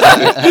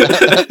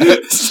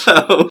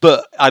 So...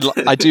 But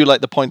I do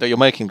like the point that you're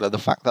making, though, the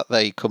fact that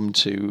they come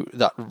to...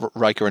 That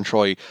Riker and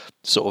Troy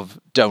sort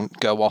of don't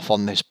go off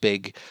on this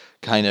big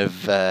kind of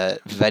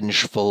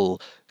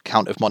vengeful...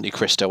 Count of Monte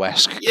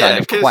Cristo-esque kind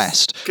of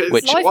quest,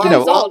 which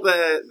while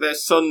their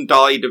son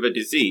died of a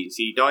disease,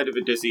 he died of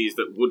a disease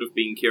that would have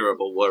been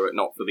curable were it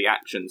not for the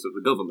actions of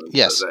the government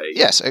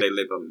that they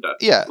live under.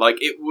 Yeah, like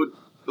it would,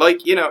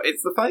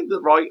 it's the fact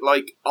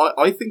that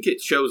I think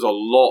it shows a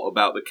lot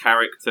about the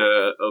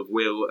character of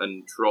Will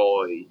and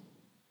Troy,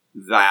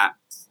 that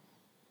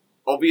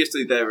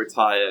obviously they're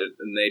retired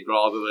and they'd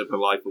rather live a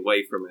life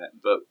away from it,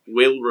 but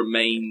Will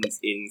remains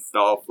in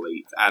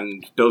Starfleet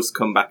and does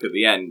come back at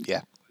the end.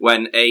 Yeah.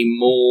 When a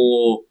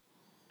more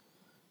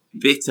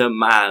bitter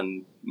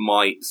man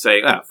might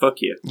say,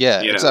 fuck you.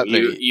 Yeah,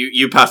 exactly.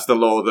 You passed a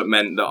law that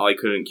meant that I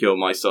couldn't cure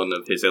my son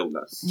of his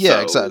illness.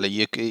 Yeah, so. Exactly.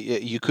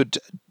 You could...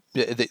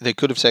 They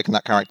could have taken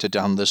that character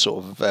down the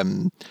sort of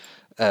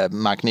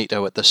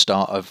Magneto at the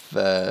start of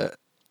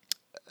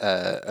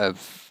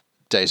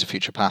Days of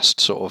Future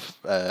Past sort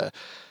of...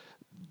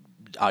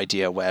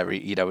 idea where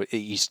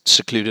he's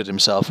secluded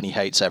himself and he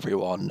hates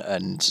everyone,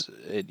 and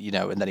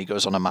and then he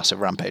goes on a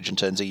massive rampage and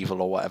turns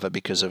evil or whatever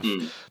because of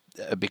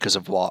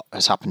what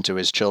has happened to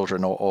his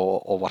children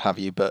or what have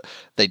you. But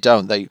they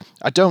don't.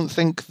 I don't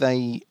think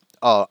they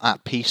are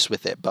at peace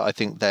with it, but I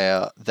think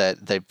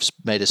they've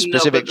made a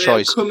specific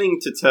choice. Coming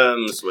to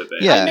terms with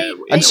it. Yeah,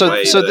 and so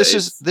this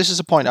is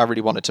a point I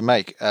really wanted to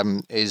make.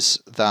 Is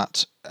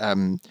that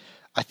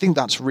I think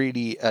that's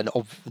really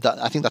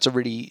that's a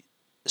really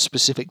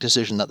specific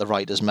decision that the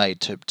writers made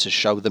to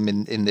show them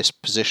in this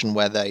position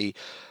where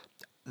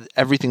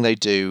everything they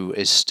do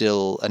is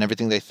still, and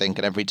everything they think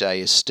and every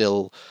day is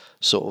still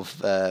sort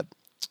of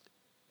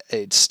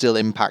it's still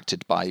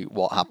impacted by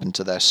what happened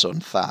to their son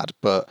Thad,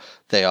 but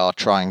they are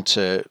trying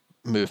to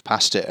move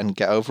past it and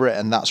get over it,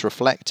 and that's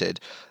reflected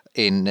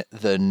in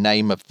the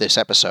name of this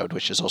episode,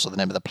 which is also the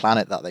name of the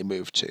planet that they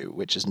move to,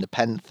 which is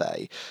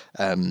Nepenthe,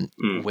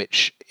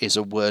 which is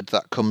a word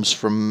that comes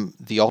from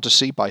the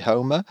Odyssey by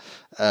Homer.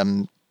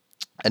 And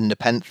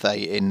Nepenthe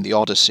in the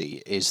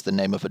Odyssey is the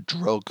name of a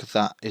drug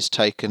that is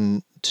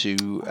taken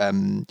to...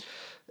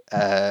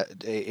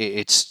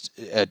 it's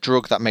a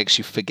drug that makes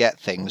you forget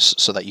things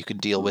so that you can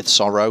deal with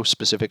sorrow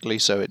specifically.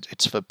 So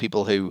it's for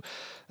people who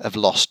have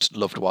lost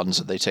loved ones,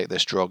 and they take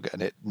this drug,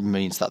 and it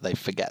means that they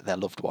forget their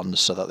loved ones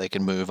so that they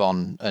can move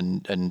on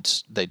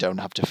and they don't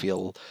have to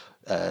feel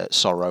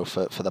sorrow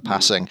for the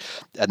passing.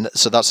 And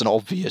so that's an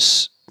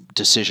obvious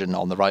decision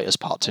on the writer's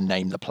part to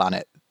name the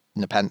planet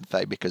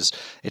Nepenthe, because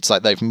it's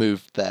like they've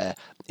moved there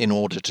in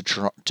order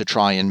to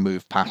try and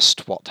move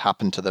past what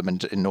happened to them,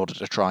 and in order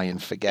to try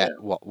and forget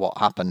what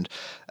happened,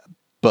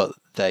 but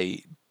they're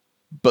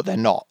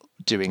not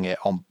doing it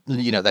on,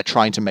 they're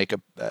trying to make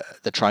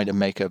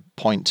a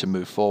point to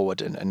move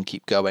forward and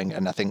keep going.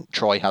 And I think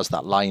Troy has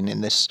that line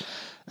in this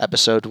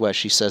episode where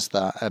she says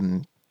that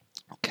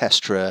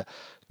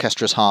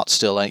Kestra's heart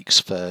still aches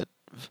for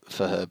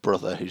her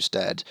brother who's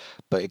dead,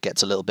 but it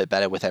gets a little bit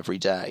better with every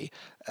day.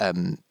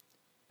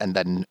 And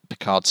then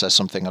Picard says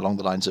something along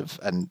the lines of,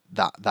 and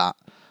that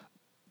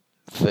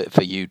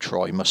for you,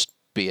 Troy, must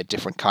be a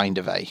different kind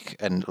of ache.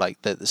 And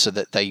so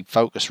that they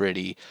focus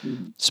really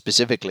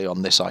specifically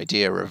on this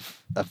idea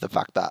of the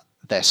fact that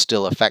they're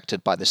still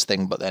affected by this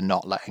thing, but they're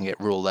not letting it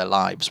rule their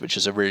lives, which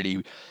is a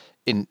really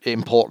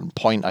important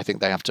point I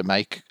think they have to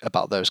make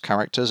about those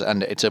characters,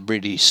 and it's a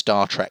really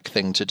Star Trek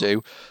thing to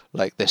do,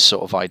 like this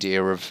sort of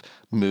idea of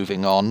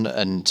moving on,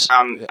 and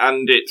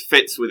it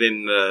fits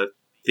within the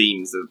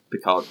themes of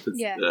Picard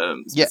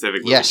specifically,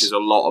 yes. which is a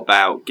lot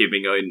about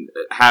giving in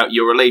how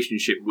your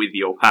relationship with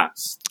your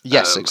past.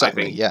 Yes,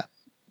 exactly. Yeah,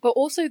 but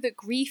also that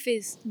grief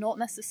is not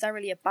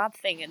necessarily a bad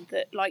thing, and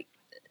that like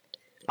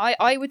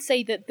I would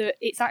say that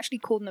it's actually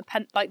called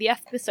Nepenthe, like the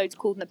episode's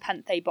called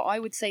Nepenthe, but I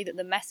would say that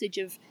the message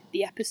of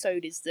the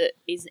episode is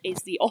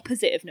the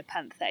opposite of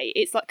Nepenthe.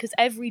 It's like, because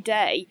every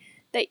day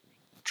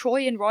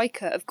Troy and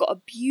Riker have got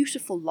a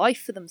beautiful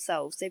life for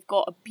themselves. They've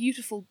got a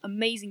beautiful,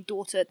 amazing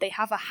daughter. They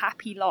have a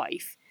happy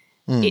life.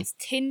 It's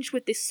tinged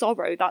with this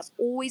sorrow that's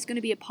always going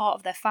to be a part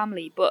of their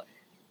family, but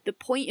the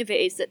point of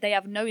it is that they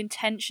have no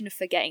intention of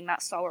forgetting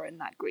that sorrow and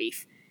that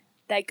grief.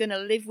 They're going to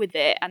live with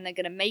it, and they're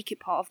going to make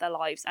it part of their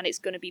lives, and it's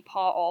going to be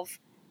part of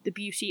the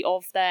beauty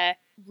of their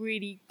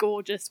really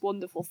gorgeous,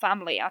 wonderful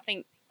family. I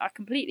think I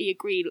completely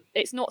agree.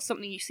 It's not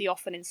something you see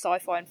often in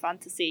sci-fi and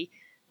fantasy,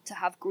 to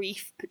have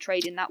grief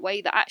portrayed in that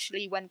way, that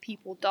actually when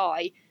people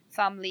die,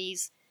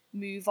 families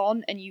move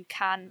on and you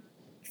can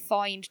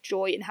find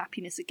joy and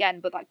happiness again,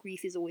 but that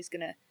grief is always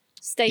going to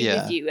stay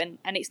with you,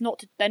 and it's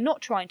not they're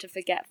not trying to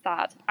forget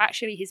Thad.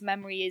 Actually, his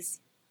memory is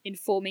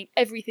informing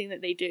everything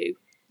that they do,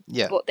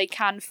 but they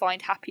can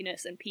find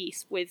happiness and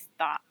peace with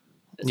that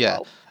as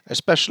well.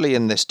 Especially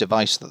in this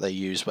device that they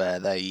use, where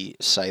they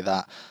say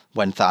that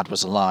when Thad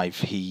was alive,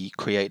 he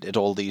created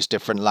all these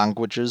different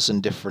languages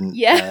and different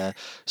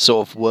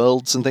sort of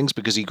worlds and things,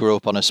 because he grew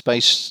up on a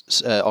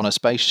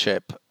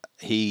spaceship.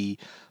 He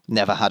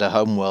never had a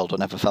home world, or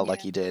never felt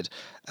like he did.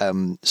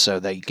 So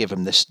they give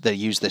him this. They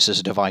use this as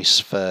a device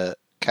for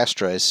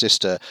Kestra, his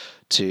sister,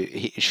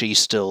 she's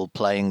still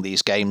playing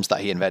these games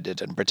that he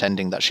invented and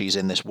pretending that she's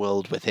in this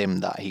world with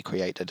him that he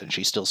created, and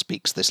she still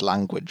speaks this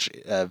language,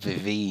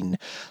 Vivine,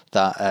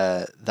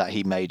 that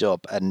he made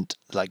up, and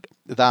like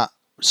that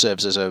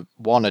serves as a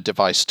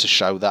device to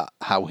show that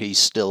how he's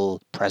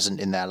still present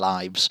in their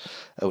lives,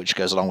 which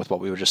goes along with what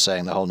we were just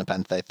saying, the whole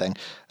Nepenthe thing.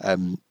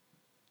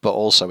 But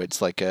also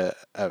it's like a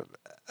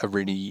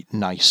really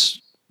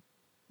nice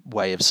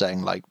way of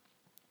saying, like,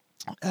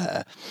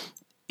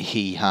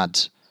 he had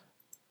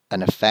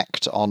an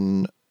effect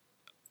on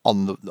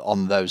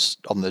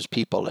those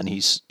people, and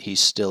he's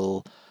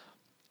still.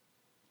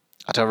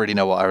 I don't really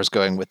know what I was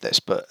going with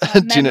this, but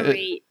do you know?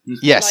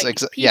 Yes, like,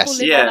 yes,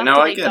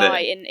 I get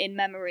it. In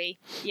memory,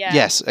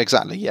 yes,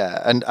 exactly,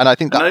 yeah, and I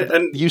think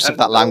that use of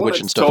that language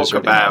and stuff is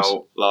really nice.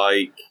 Talk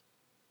about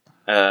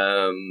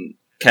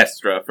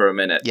Kestra for a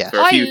minute. Yeah, for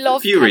a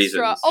love few Kestra.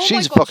 reasons. Oh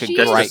she's my God, fucking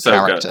great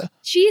character.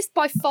 She is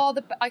by far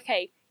the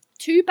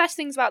two best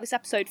things about this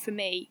episode for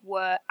me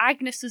were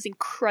Agnes's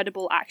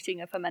incredible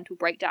acting of her mental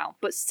breakdown,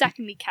 but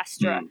secondly,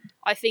 Kestra.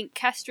 I think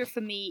Kestra,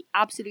 for me,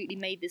 absolutely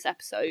made this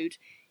episode.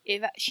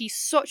 She's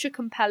such a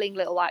compelling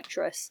little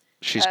actress.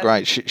 She's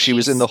great. She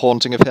was in The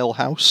Haunting of Hill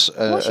House.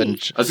 And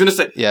I was going to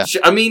say,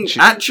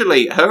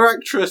 actually, her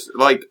actress,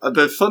 like,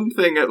 the fun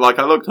thing, like,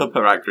 I looked up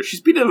her actress, she's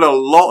been in a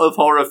lot of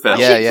horror films.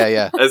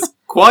 Yeah. As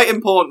quite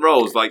important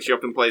roles, like, she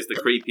often plays the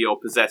creepy or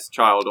possessed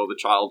child, or the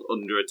child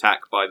under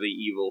attack by the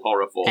evil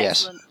horror force.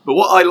 Yes. But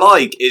what I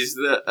like is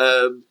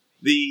that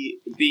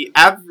the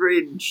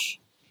average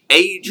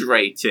age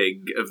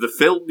rating of the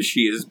films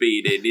she has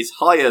been in is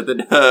higher than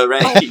her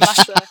age.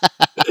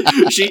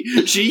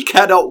 She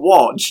cannot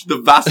watch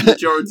the vast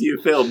majority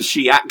of films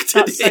she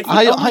acted in.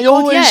 I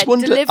always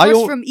wonder. Deliver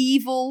Us from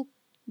Evil,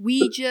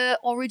 Ouija,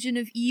 Origin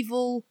of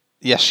Evil.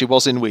 Yes, she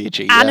was in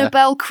Ouija.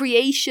 Annabelle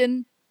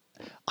Creation.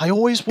 I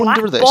always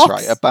wonder Black this, Box.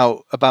 right,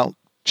 about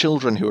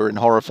children who are in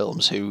horror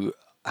films who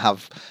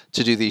have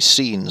to do these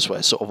scenes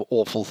where sort of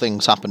awful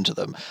things happen to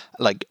them.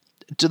 Like,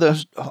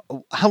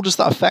 how does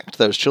that affect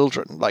those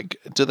children? Like,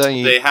 do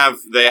they? They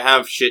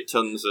have shit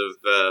tons of.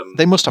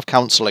 They must have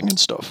counselling and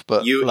stuff,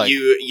 but you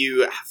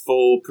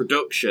for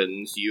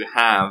productions you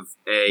have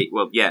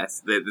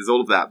there's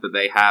all of that, but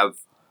they have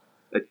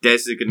a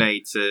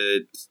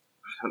designated.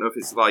 I don't know if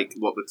it's like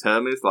what the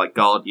term is, like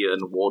guardian,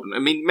 warden. I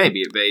mean,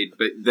 maybe it may,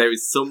 but there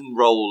is some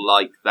role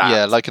like that.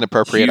 Yeah, like an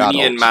appropriate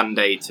union adult.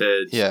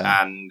 mandated,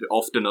 and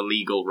often a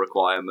legal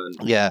requirement.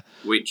 Yeah,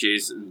 which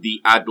is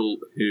the adult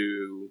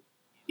who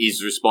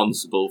is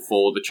responsible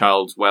for the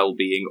child's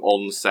well-being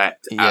on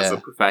set as a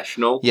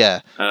professional.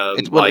 Yeah,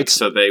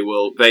 so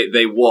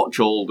they watch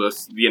all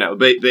this. You know,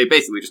 they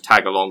basically just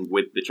tag along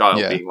with the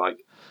child, being like.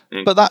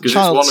 But that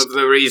because it's one of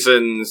the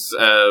reasons.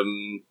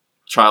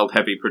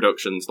 Child-heavy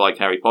productions like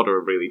Harry Potter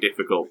are really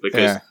difficult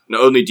because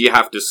not only do you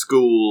have to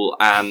school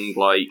and,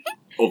 like,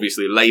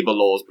 obviously labour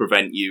laws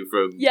prevent you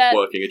from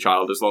working a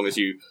child as long as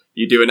you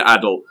do an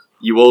adult,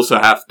 you also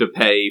have to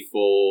pay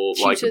for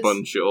like a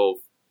bunch of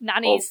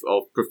nannies.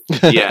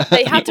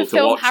 They had to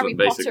film Harry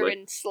Potter basically.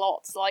 in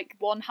slots. Like,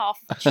 one half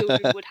of the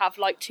children would have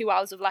like 2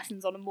 hours of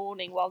lessons on a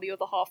morning while the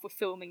other half were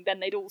filming.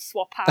 Then they'd all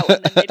swap out,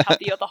 and then they'd have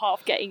the other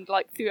half getting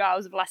like 3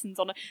 hours of lessons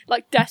on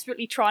like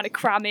desperately trying to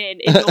cram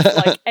in enough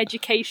like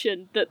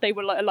education that they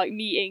were like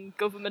meeting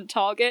government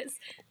targets.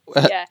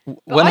 Yeah. But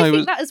when I I think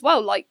was that as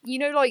well, like, you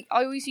know, like,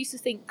 I always used to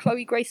think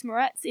Chloe Grace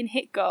Moretz in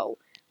Hit Girl,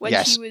 when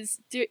Yes. she was,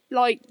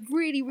 like,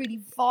 really,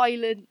 really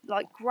violent,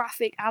 like,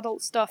 graphic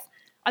adult stuff.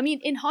 I mean,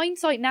 in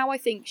hindsight now, I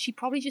think she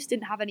probably just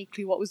didn't have any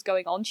clue what was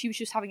going on. She was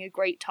just having a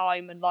great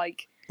time and,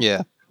 like,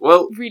 yeah.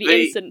 Well,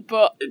 really innocent.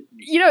 But,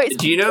 you know, it's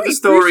do you know the pretty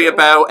story brutal.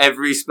 about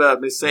every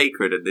sperm is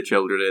sacred and the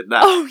children in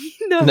that? Oh,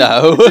 no.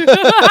 No.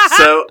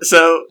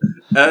 So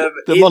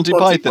The in Monty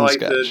Python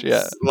sketch,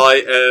 yeah.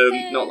 like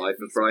not Life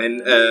of Brian,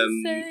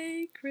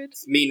 Sacred.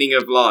 Meaning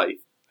of Life.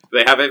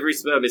 They have every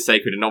sperm is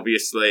sacred, and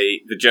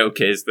obviously the joke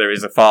is there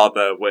is a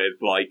father with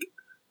like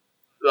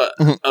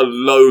a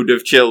load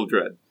of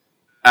children,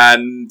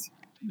 and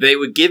they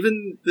were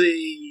given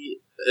the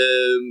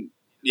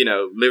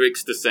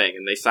lyrics to sing,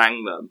 and they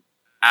sang them.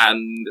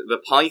 And the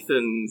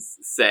Pythons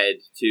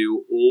said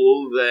to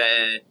all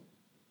their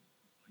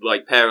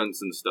like parents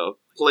and stuff,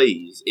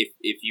 please,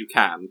 if you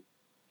can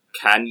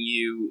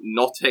you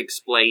not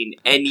explain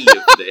any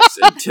of this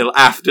until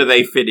after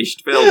they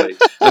finished filming?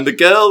 And the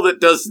girl that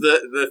does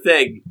the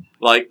thing,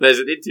 like, there's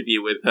an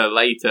interview with her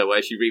later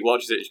where she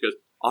rewatches it and she goes,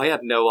 I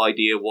had no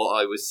idea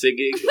what I was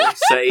singing or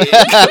saying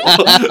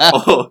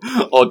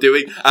or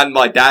doing, and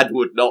my dad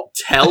would not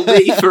tell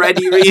me for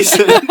any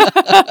reason.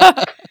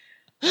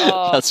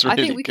 That's really I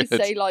think we good.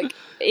 could say, like,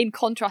 in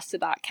contrast to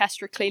that,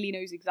 Kestra clearly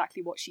knows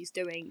exactly what she's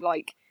doing.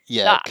 Like,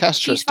 Yeah, Kestra's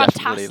she's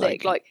definitely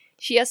fantastic. Like,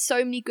 she has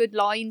so many good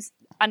lines,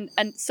 and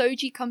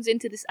Soji comes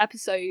into this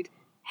episode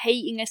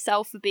hating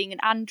herself for being an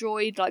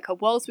android. Like, her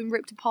world's been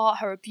ripped apart.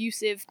 Her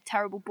abusive,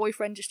 terrible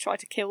boyfriend just tried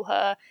to kill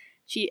her.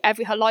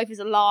 Her life is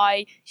a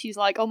lie. She's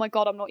like, oh my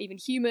god, I'm not even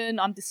human.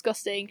 I'm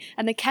disgusting.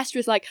 And then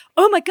Kestra's like,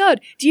 oh my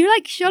god, do you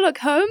like Sherlock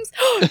Holmes?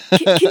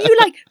 Can you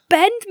like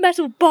bend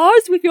metal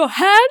bars with your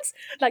hands?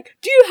 Like,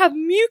 do you have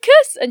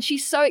mucus? And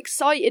she's so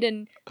excited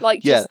and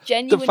like just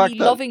genuinely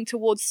loving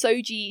towards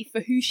Soji for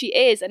who she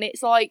is. And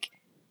it's like,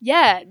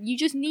 yeah, you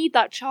just need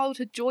that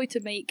childhood joy to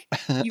make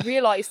you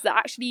realise that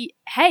actually,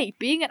 hey,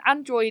 being an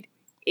android,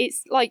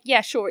 it's like,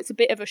 yeah, sure, it's a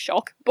bit of a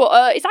shock,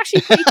 but it's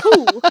actually pretty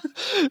cool.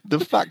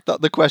 The fact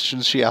that the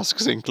questions she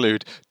asks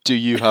include, do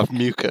you have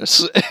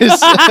mucus,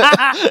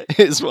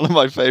 is one of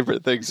my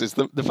favourite things, is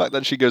the fact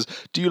that she goes,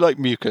 do you like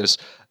mucus?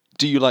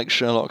 Do you like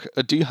Sherlock?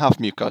 Do you have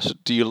mucus?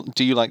 Do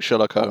you like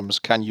Sherlock Holmes?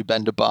 Can you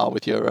bend a bar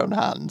with your own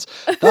hands?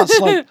 That's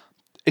like...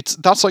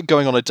 That's like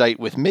going on a date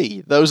with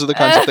me. Those are the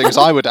kinds of things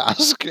I would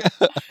ask.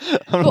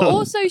 But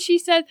also she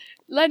said,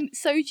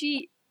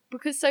 Soji,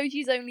 because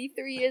Soji's only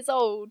 3 years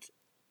old,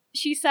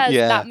 she says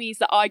that means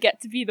that I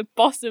get to be the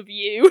boss of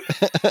you.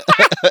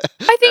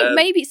 I think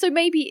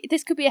maybe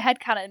this could be a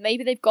headcanon.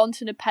 Maybe they've gone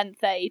to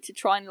Nepenthe to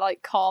try and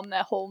like calm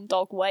their home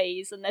dog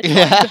ways, and they're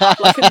trying to have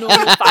like a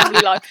normal family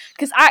life.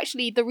 Because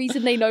actually, the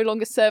reason they no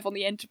longer serve on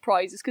the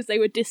Enterprise is because they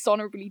were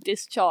dishonorably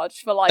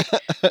discharged for like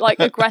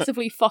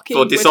aggressively fucking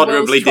for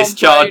dishonorably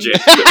discharging.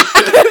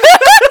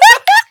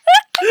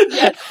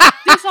 Yes,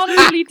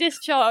 dishonorably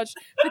discharged.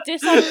 For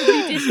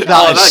dishonorably discharged.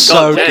 That is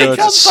so good.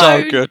 Trombone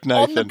So good,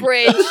 Nathan. on the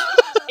bridge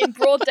in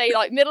broad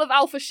daylight, middle of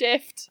Alpha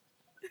Shift.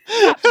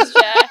 Captain's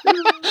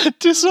chair.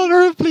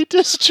 Dishonorably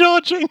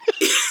discharging.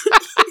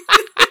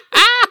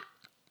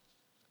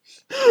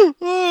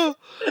 Are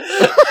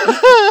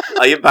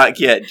you back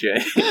yet,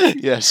 Jay?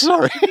 Yeah,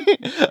 sorry.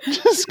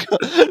 Just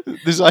got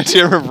this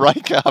idea of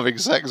Riker having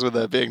sex with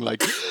her being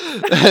like,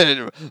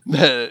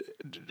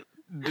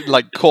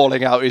 like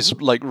calling out his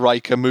like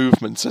Riker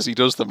movements as he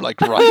does them, like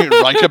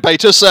Riker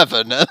Beta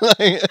 7,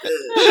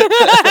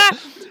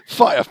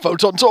 fire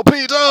photon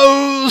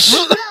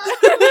torpedoes.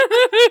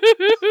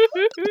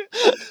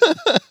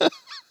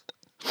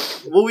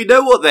 Well, we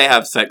know what they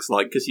have sex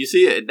like because you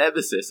see it in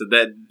Nemesis, and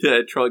then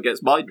Troy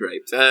gets mind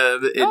raped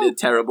in a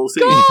terrible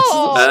scene.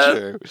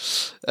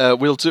 That's true.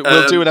 We'll do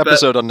an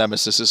episode on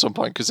Nemesis at some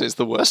point because it's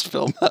the worst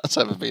film that's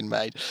ever been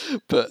made.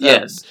 But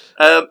yes,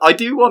 I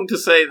do want to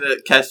say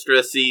that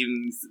Kestra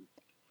seems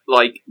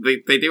like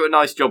they do a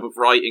nice job of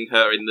writing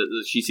her in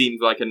that she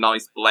seems like a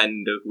nice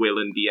blend of Will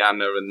and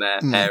Deanna and their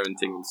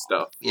parenting and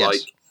stuff. Yes.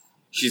 Like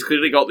she's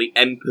clearly got the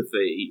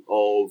empathy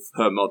of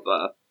her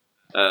mother,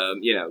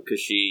 because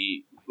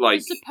she.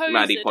 Like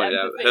Maddie pointed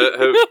out,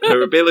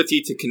 her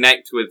ability to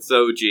connect with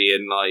Soji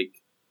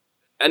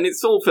and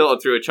it's all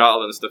filtered through a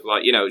child and stuff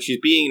like, she's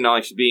being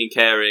nice, she's being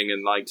caring,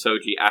 and like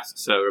Soji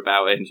asks her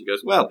about it and she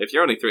goes, well, if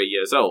you're only 3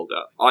 years old,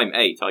 I'm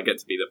 8, I get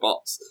to be the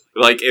boss.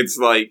 Like, it's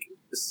like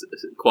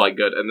quite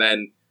good. And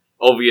then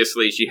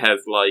obviously she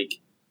has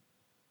like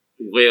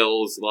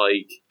Will's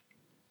like,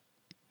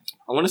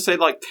 I want to say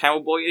like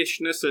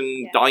cowboyishness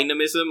and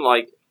dynamism,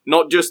 like,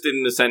 not just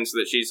in the sense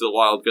that she's the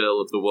wild girl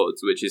of the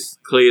woods, which is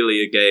clearly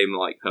a game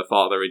like her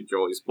father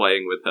enjoys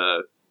playing with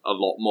her a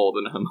lot more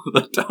than her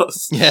mother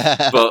does.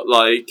 Yeah. But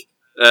like,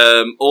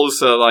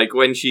 also like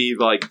when she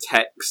like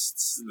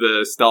texts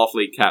the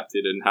Starfleet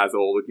captain and has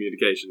all the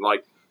communication,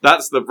 like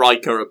that's the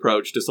Riker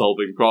approach to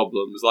solving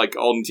problems. Like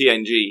on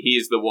TNG,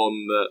 he's the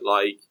one that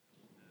like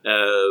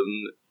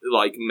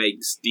like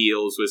makes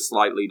deals with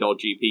slightly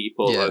dodgy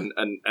people, Yeah.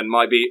 and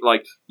might be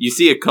like, you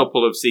see a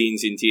couple of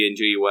scenes in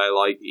TNG where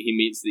like he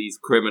meets these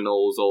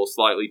criminals or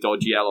slightly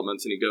dodgy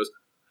elements, and he goes,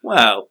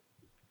 "Well,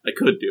 I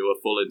could do a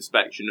full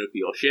inspection of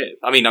your ship.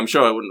 I mean, I'm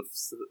sure I wouldn't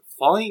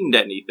find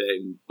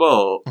anything,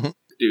 but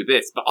do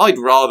this. But I'd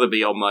rather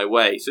be on my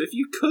way. So if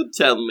you could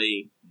tell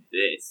me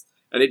this."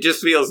 And it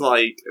just feels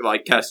like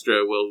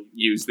Kestra will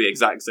use the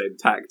exact same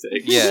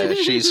tactics. Yeah,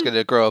 she's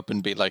gonna grow up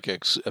and be like a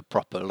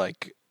proper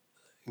like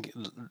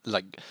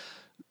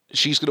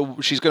she's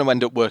gonna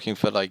end up working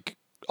for like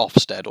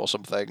Ofsted or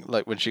something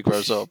like when she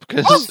grows up.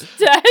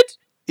 Ofsted.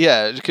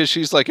 Yeah, because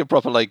she's like a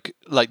proper like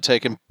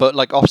taking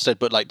Ofsted,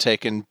 but like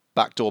taking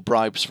backdoor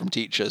bribes from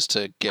teachers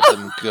to give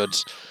them good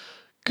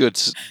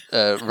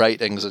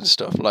ratings and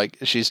stuff. Like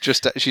she's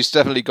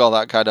definitely got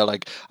that kind of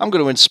like, I'm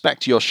going to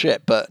inspect your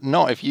ship, but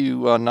not if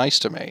you are nice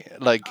to me.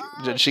 Like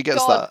she gets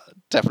God. that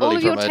definitely All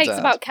of from your her takes dad.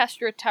 about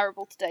Kestra are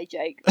terrible today,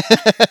 Jake.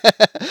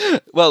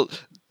 Well,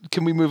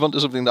 can we move on to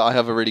something that I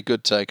have a really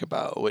good take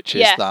about, which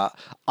is Yeah. that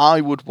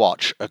I would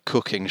watch a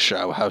cooking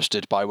show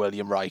hosted by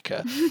William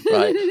Riker,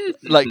 right?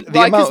 Like the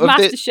Riker's amount of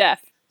Master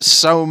Chef.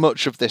 so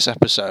much of this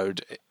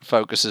episode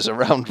focuses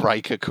around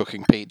Riker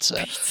cooking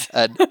pizza,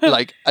 and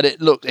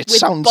it With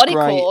sounds bunny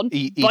great. corn,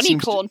 He bunny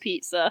seems corn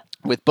pizza.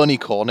 with bunny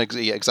corn,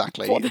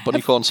 exactly,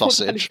 bunny corn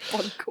sausage.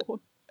 Bunny corn.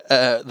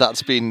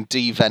 That's been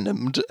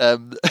devenomed.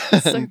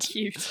 So and-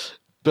 cute.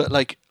 But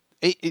like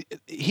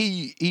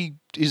he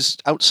is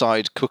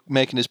outside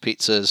making his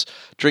pizzas,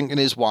 drinking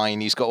his wine.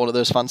 He's got all of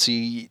those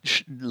fancy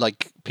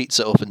like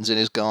pizza ovens in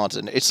his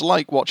garden. It's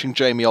like watching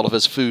Jamie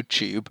Oliver's Food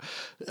Tube,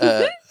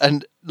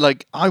 and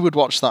like I would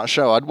watch that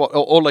show.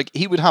 Or like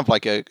he would have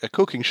like a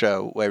cooking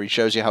show where he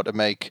shows you how to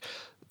make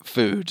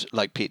food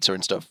like pizza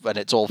and stuff, and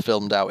it's all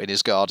filmed out in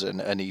his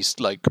garden, and he's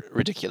like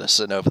ridiculous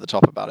and over the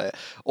top about it.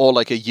 Or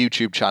like a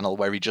YouTube channel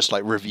where he just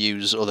like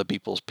reviews other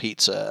people's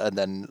pizza, and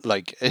then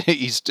like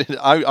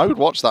I would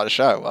watch that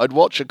show. I'd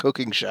watch a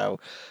cooking show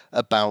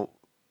about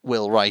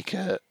Will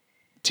Riker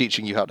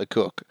teaching you how to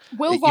cook.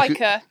 Will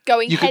Riker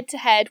going you could- head to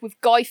head with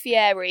Guy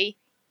Fieri,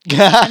 and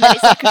then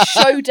it's like a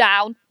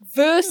showdown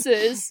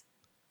versus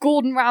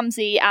Gordon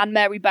Ramsay and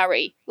Mary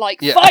Berry.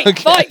 Like, Yeah, fight,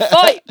 okay.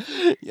 fight!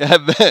 Yeah,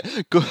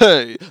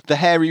 the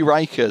hairy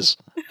Rikers.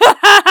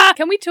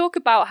 Can we talk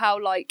about how,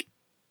 like,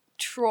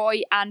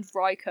 Troy and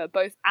Riker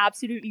both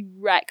absolutely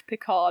wreck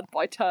Picard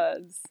by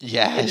turns in this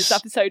Yes.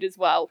 episode as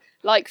well?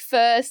 Like,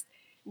 first,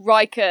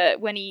 Riker,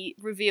 when he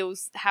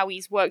reveals how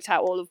he's worked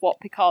out all of what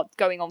Picard's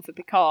going on for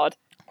Picard,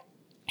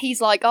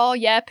 he's like, oh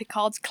yeah,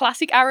 Picard's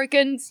classic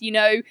arrogance,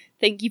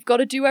 think you've got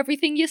to do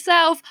everything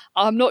yourself.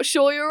 I'm not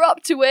sure you're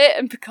up to it.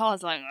 And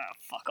Picard's like, oh,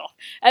 fuck off.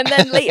 And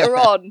then later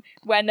on,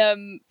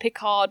 when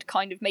Picard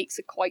kind of makes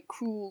a quite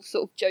cruel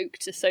sort of joke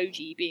to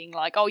Soji, being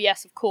like, oh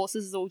yes, of course,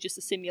 this is all just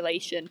a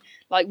simulation.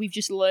 Like, we've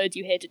just lured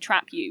you here to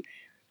trap you.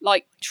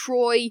 Like,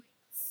 Troy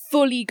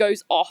fully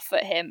goes off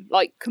at him,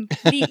 like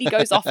completely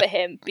goes off at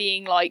him,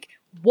 being like,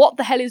 what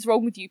the hell is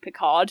wrong with you,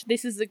 Picard?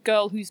 This is a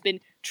girl who's been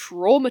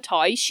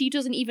traumatized. She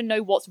doesn't even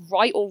know what's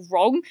right or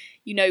wrong.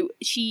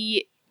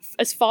 She,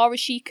 as far as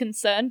she's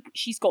concerned,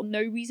 she's got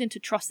no reason to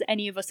trust that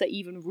any of us are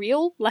even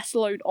real, let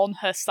alone on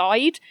her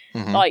side.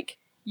 Mhm. Like,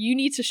 you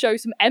need to show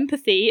some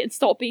empathy and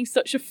stop being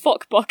such a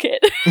fuck bucket.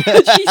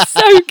 She's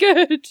so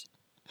good.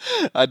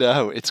 I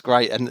know, it's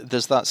great. And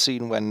there's that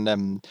scene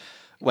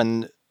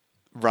when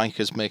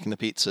Riker's making the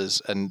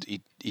pizzas and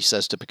he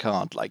says to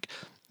Picard, like,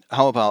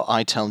 how about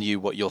I tell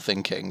you what you're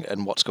thinking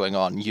and what's going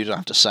on? You don't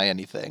have to say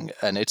anything.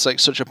 And it's like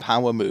such a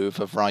power move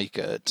of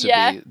Riker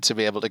to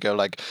be able to go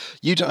like,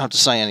 you don't have to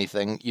say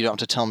anything. You don't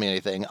have to tell me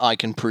anything. I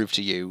can prove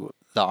to you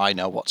that I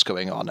know what's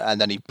going on.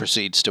 And then he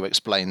proceeds to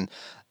explain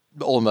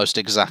almost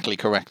exactly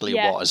correctly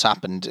what has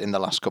happened in the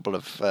last couple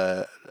of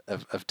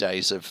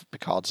days of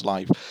Picard's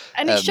life.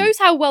 And it shows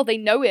how well they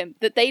know him,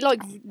 that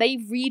they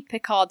read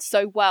Picard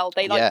so well.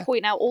 They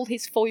point out all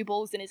his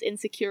foibles and his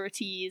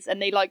insecurities,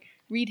 and they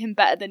read him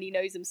better than he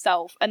knows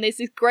himself. And there's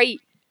this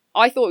great,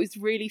 I thought it was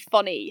really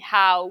funny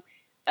how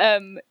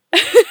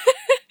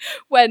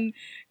when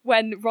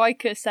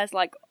Riker says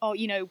like, oh,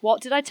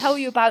 what did I tell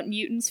you about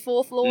Newton's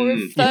fourth law of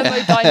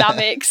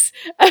thermodynamics?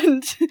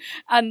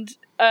 And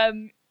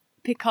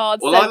Picard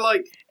Well, says, I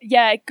like...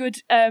 yeah,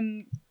 good,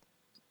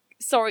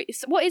 sorry,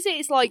 what is it?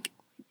 It's like,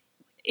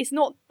 it's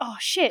not, oh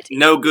shit.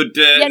 No good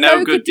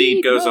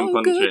deed goes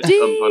unpunished. No good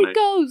deed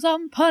goes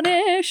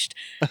unpunished.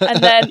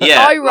 And then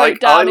Yeah, I wrote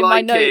down in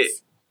my like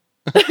notes,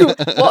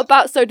 what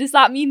about, so does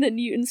that mean that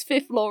Newton's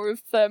fifth law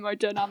of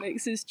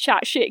thermodynamics is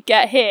chat shit,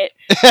 get hit?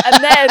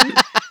 And then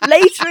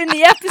later in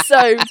the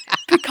episode,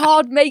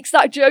 Picard makes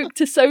that joke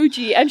to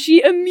Soji and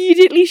she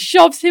immediately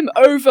shoves him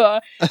over.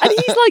 And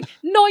he's like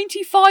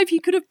 95, he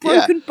could have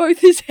broken both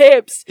his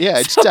hips. Yeah,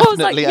 it's So I was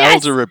definitely like, yes.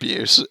 elder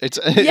abuse. It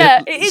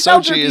is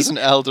elder Soji abuse. is an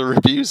elder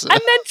abuser.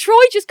 And then Troy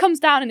just comes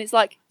down and it's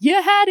like,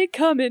 you had it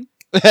coming.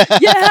 You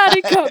had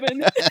it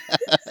coming.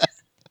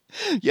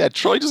 Yeah,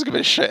 Troy doesn't give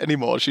a shit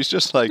anymore. She's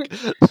just like,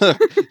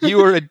 you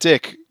were a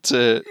dick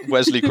to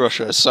Wesley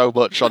Crusher so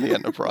much on the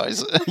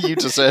Enterprise. You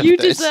deserve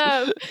this.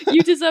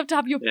 You deserve to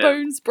have your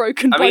bones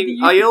broken I by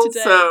mean, the youth of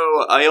today.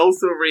 I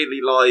also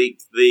really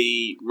like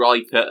the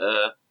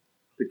Riker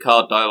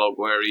Picard dialogue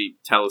where he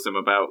tells him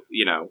about,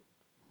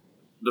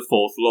 the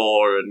fourth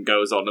law and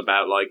goes on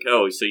about, like,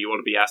 oh, so you want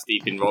to be ass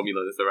deep in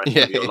Romulans the rest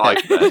of your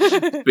life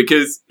then?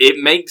 Because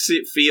it makes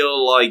it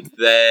feel like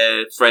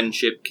their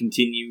friendship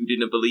continued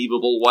in a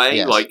believable way.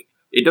 Yes. Like,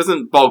 it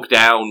doesn't bog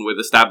down with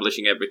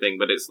establishing everything,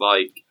 but it's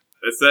like,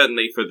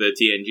 certainly for the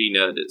TNG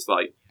nerd, it's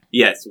like,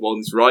 yes,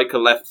 once Riker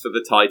left for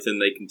the Titan,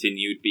 they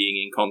continued being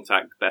in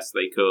contact best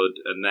they could,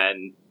 and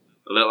then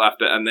a little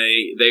after, and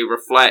they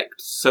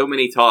reflect so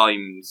many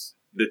times,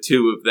 the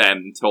two of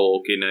them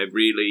talk in a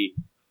really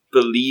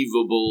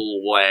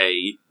believable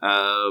way.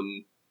 I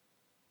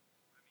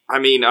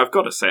mean, I've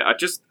got to say, I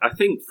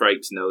think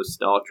Frakes knows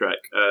Star Trek.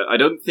 I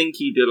don't think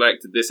he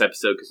directed this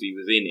episode because he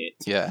was in it.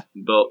 Yeah.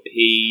 But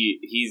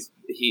he's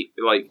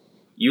like,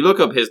 you look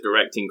up his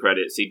directing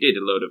credits, he did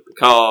a load of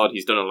Picard,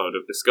 he's done a load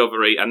of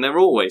Discovery, and they're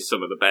always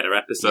some of the better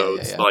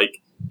episodes. Yeah.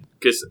 Like,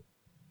 because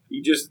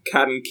you just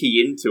can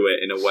key into it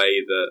in a way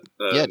that...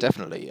 yeah,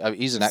 definitely.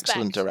 He's an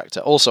excellent director.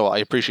 Also, I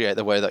appreciate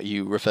the way that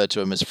you referred to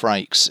him as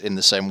Frakes, in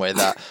the same way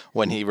that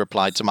when he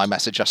replied to my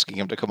message asking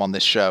him to come on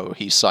this show,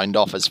 he signed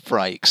off as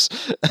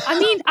Frakes. I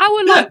mean,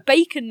 our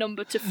bacon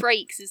number to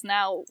Frakes is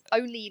now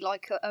only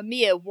like a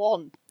mere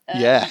 1.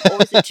 Yeah.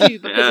 Or is it 2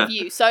 because of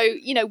you? So,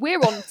 we're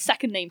on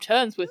second name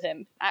terms with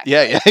him, actually.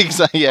 Yeah,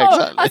 exactly.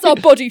 As our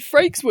buddy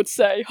Frakes would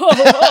say.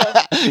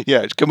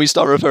 Yeah, can we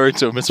start referring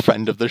to him as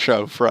friend of the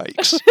show,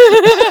 Frakes?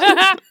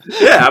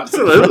 Yeah,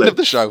 absolutely. Friend of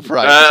the show,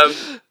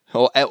 Frakes.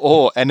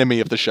 Or enemy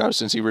of the show,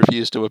 since he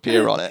refused to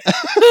appear on it.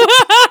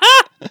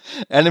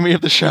 Enemy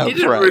of the show, He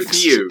didn't Frakes.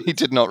 refuse. He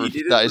did not.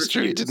 That is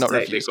true. He did not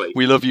refuse.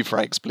 We love you,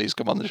 Frakes. Please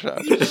come on the show.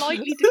 He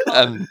politely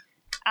declined,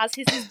 as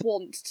his is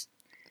wont.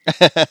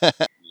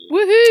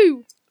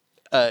 Woohoo!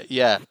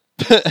 Yeah.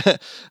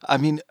 I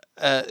mean,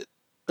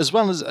 as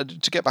well as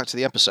to get back to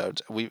the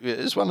episode,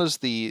 as well as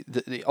the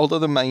although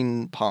the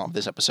main part of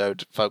this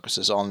episode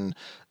focuses on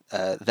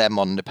them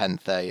on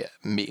Nepenthe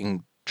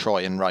meeting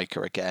Troy and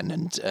Riker again,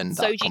 and that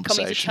Soji conversation.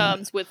 coming to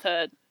terms with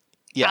her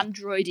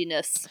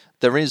androidiness.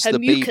 There is her the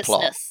B mucusness.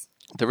 plot.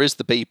 There is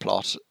the B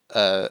plot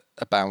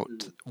about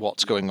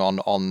what's going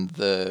on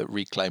the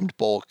reclaimed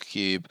Borg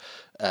cube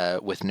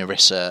with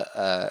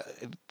Narissa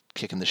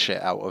kicking the shit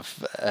out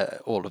of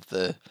all of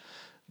the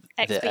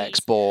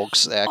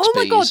ex-Borgs, the XBs. Oh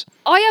my god,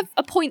 I have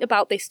a point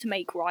about this to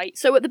make, right?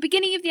 So at the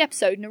beginning of the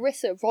episode,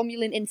 Narissa,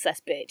 Romulan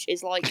incest bitch,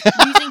 is like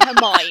losing her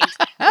mind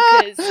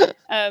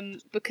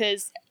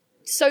because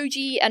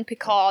Soji and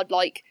Picard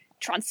like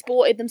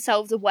transported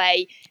themselves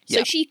away.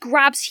 So she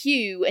grabs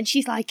Hugh and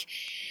she's like,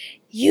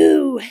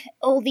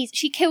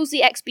 she kills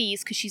the XBs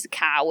because she's a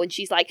cow, and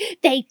she's like,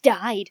 they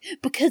died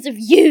because of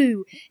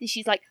you. And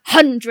she's like,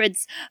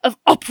 hundreds of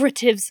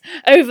operatives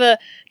over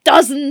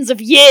dozens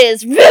of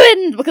years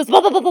ruined because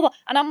blah, blah, blah, blah.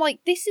 And I'm like,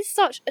 this is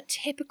such a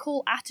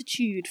typical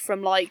attitude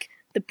from like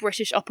the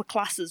British upper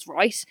classes,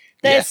 right?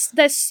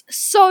 They're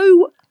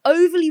so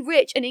overly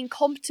rich and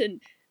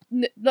incompetent,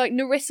 like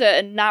Narissa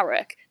and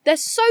Narek. They're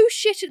so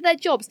shit at their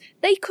jobs.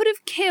 They could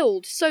have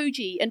killed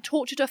Soji and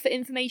tortured her for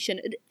information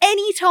at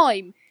any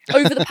time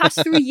over the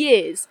past 3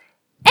 years.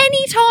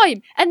 Any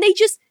time! And they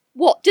just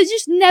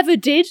never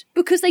did,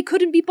 because they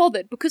couldn't be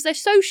bothered, because they're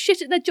so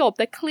shit at their job.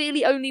 They're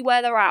clearly only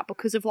where they're at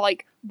because of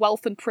like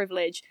wealth and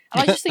privilege.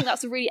 And I just think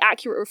that's a really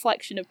accurate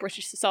reflection of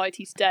British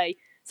society today.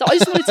 So I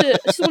just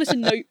wanted to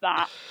note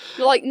that.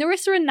 Like,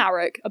 Narissa and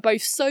Narek are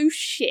both so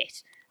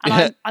shit.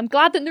 And I'm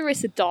glad that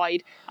Narissa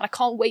died, and I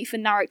can't wait for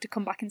Narek to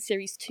come back in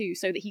Series 2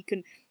 so that he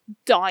can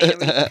die in a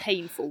really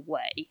painful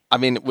way. I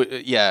mean,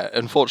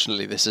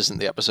 unfortunately this isn't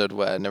the episode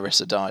where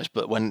Narissa dies,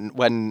 but when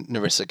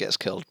Narissa gets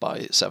killed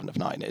by Seven of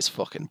Nine, it's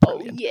fucking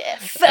brilliant. Oh yeah,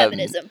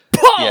 feminism.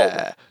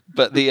 Yeah,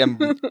 but the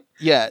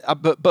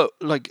but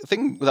like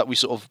thing that we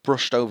sort of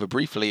brushed over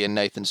briefly in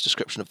Nathan's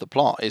description of the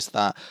plot is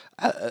that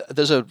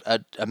there's a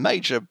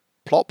major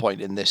plot point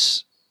in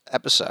this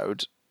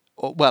episode.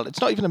 Well, it's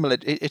not even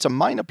it's a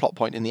minor plot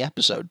point in the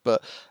episode,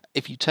 but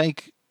if you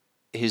take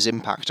his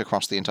impact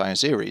across the entire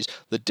series,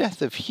 the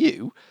death of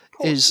Hugh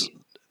is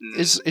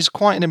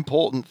quite an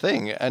important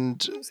thing,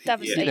 and it's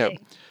devastating.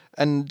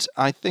 And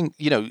I think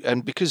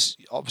and because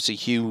obviously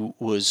Hugh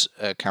was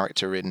a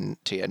character in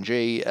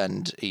TNG,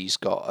 and he's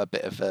got a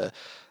bit of a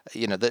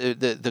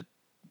the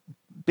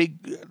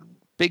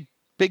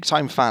big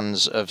time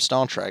fans of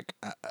Star Trek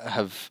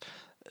have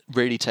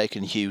really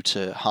taken Hugh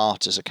to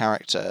heart as a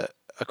character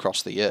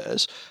across the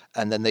years,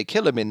 and then they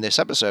kill him in this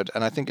episode,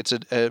 and I think it's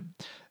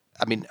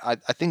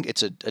I think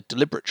it's a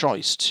deliberate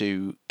choice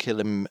to kill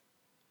him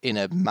in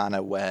a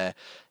manner where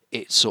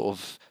it's sort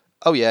of,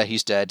 oh yeah,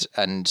 he's dead,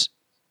 and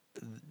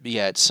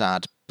yeah, it's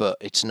sad, but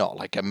it's not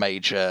like a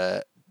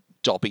major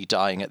Dobby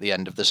dying at the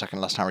end of the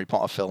second last Harry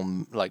Potter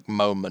film like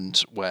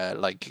moment where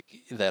like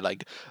they're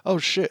like, oh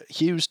shit,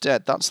 Hugh's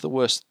dead, that's the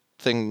worst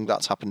thing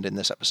that's happened in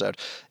this episode.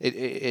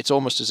 It's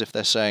almost as if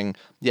they're saying,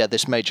 yeah,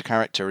 this major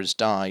character has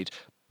died,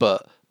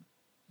 but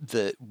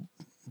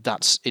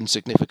that's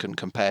insignificant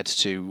compared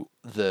to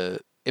the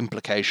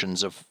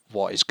implications of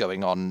what is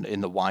going on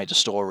in the wider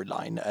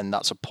storyline, and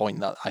that's a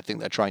point that I think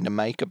they're trying to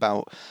make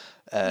about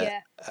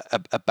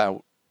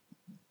about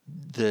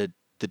the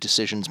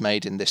decisions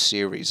made in this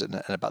series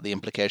and about the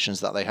implications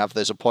that they have.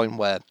 There's a point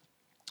where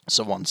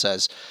someone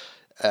says,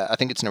 I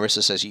think it's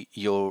Narissa says,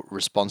 you're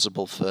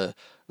responsible for,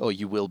 or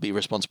you will be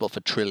responsible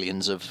for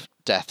trillions of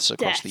deaths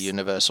across the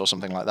universe, or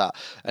something like that.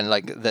 And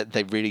like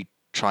they really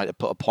try to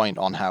put a point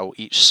on how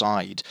each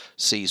side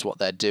sees what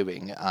they're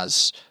doing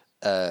as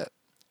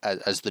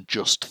the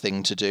just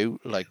thing to do,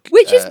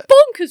 which is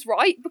bonkers,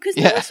 right? Because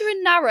Narissa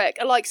and Narek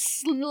are like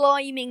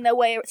slithering their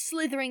way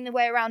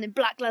around in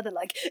black leather,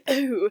 like,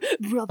 oh,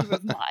 brother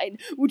of mine,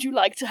 would you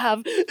like to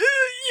have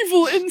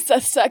evil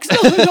incest sex? No.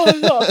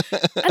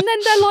 And then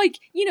they're like,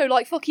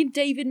 like fucking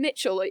David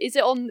Mitchell. Is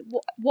it on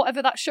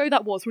whatever that show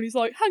that was? When he's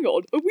like, hang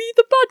on, are we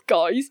the bad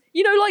guys?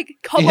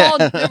 Come on,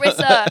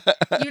 Narissa,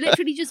 you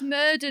literally just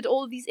murdered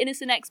all of these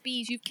innocent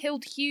XBs. You've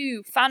killed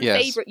Hugh, fan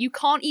favorite. You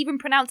can't even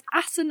pronounce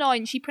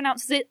asinine. She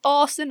pronounces it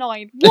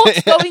arsenine.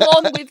 What's going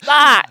on with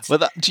that?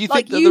 Well, do you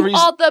think that you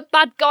are the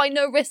bad guy,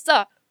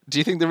 Narissa? Do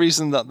you think the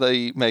reason that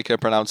they make her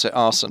pronounce it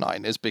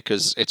arsenine is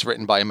because it's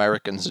written by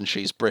Americans and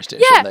she's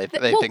British, and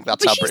they think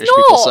that's how British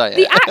people say it?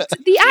 The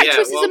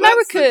actress is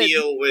American. That's the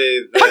deal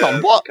with hang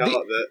on, what?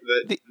 Picard,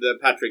 the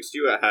Patrick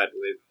Stewart had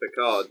with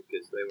Picard,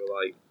 because they were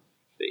like,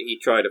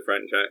 he tried a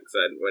French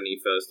accent when he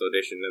first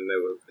auditioned, and they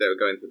were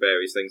going through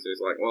various things. So he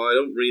was like, well, I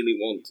don't really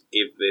want to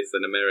give this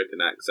an American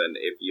accent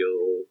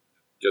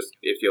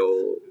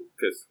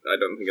because I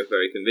don't think it's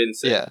very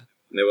convincing. Yeah.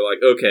 And they were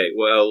like, okay,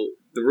 well,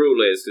 the rule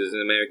is, because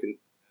in American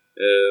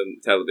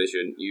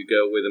television, you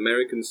go with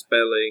American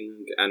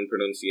spelling and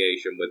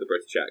pronunciation with a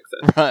British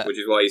accent, right. Which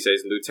is why he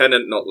says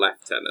lieutenant, not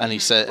lieutenant. And he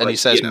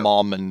says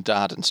mom and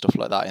dad and stuff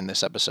like that in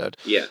this episode.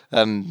 Yeah.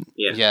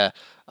 Yeah.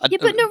 But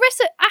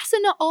Narissa,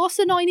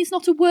 arsenine is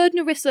not a word,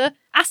 Narissa.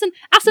 Ass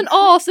and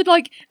arse are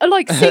like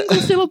single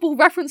syllable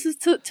references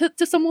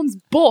to someone's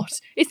butt.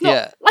 It's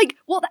not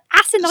what the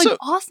asinine,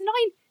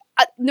 arsenine.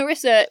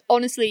 Narissa,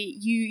 honestly,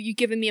 you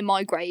giving me a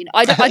migraine.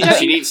 I don't.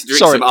 She needs to drink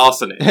some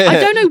arsenic. I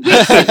don't know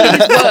which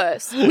sibling is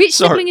worse. Which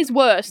sibling is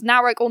worse,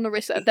 Narek or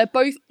Narissa? They're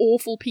both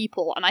awful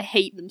people, and I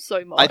hate them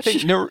so much. I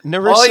think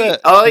Narissa.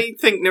 I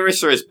think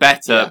Narissa is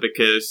better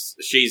because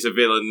she's a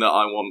villain that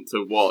I want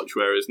to watch,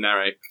 whereas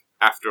Narek,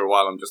 after a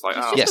while, I'm just like,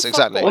 oh. Yes,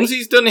 exactly. Once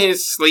he's done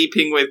his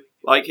sleeping with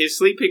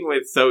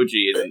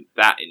Soji isn't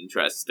that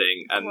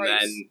interesting,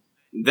 and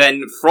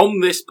then from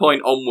this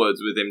point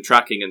onwards, with him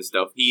tracking and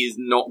stuff, he is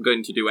not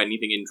going to do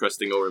anything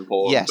interesting or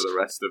important for the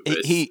rest of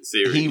this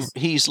series.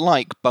 He's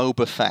like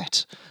Boba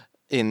Fett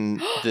in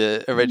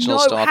the original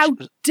Star Trek.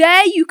 How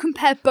dare you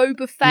compare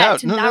Boba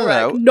Fett to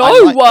Narek?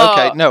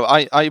 No,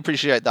 I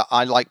appreciate that.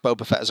 I like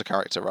Boba Fett as a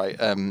character, right?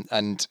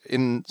 And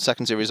in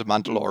second series of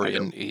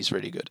Mandalorian, he's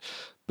really good.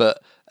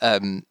 But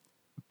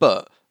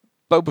Boba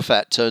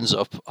Fett turns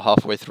up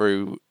halfway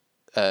through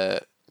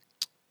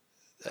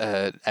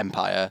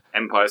Empire.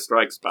 Empire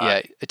Strikes Back.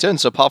 Yeah, it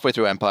turns up halfway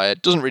through Empire,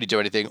 doesn't really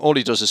do anything. All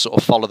he does is sort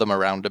of follow them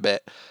around a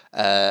bit.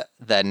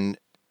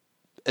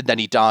 Then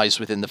he dies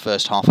within the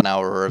first half an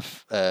hour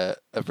of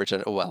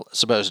Return. Well,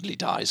 supposedly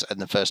dies in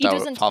the first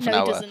half an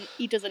hour.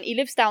 He doesn't. He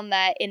lives down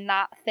there in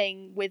that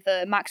thing with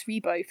Max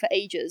Rebo for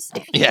ages.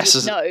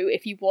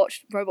 If you've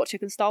watched Robot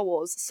Chicken Star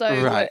Wars.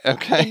 So right,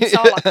 okay. In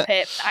Sarlacc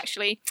pit,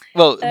 actually.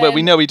 Well,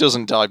 we know he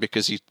doesn't die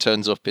because he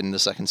turns up in the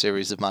second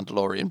series of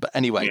Mandalorian. But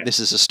anyway,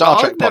 this is a Star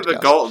Trek podcast. I've never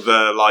got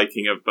the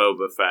liking of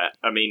Boba Fett.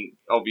 I mean,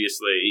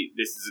 obviously,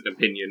 this is an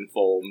opinion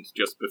formed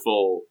just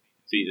before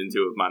season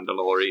 2 of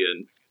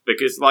Mandalorian.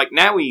 Because,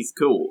 now he's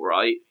cool,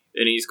 right?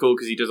 And he's cool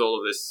because he does all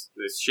of this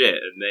shit.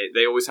 And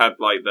they always had,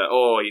 he's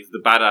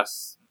the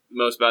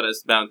most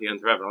badass bounty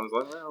hunter ever. And I was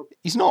like, well...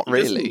 He's not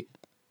really.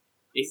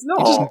 He's not.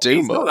 He doesn't do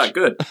much. He's not that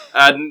good.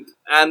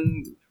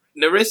 And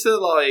Narissa,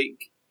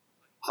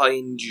 I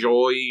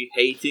enjoy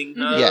hating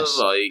her. Yes.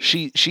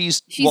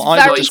 She's what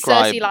I would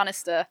describe... Cersei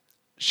Lannister.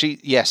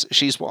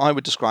 She's what I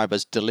would describe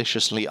as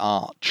deliciously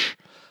arch.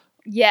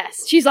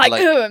 Yes, she's like,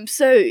 oh, I'm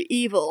so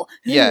evil.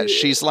 Yeah,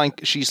 she's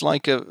like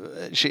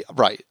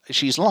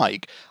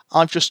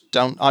I've just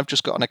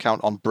got an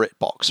account on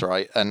BritBox,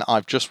 right, and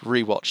I've just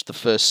rewatched the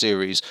first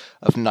series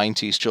of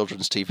 90s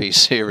children's TV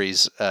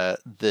series,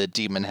 The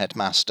Demon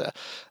Headmaster,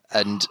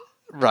 and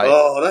right.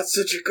 Oh, that's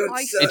such a good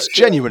show. It's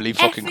genuinely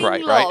fucking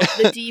great, right?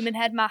 The Demon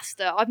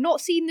Headmaster. I've not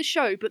seen the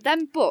show, but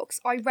them books,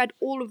 I read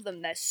all of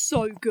them. They're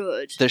so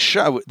good. The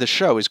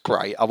show is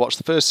great. I watched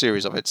the first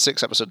series of it,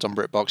 6 episodes on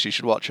BritBox. You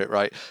should watch it,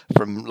 right?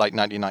 From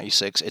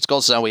 1996. It's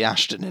got Zoe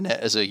Ashton in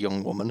it as a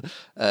young woman,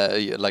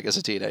 as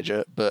a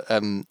teenager. But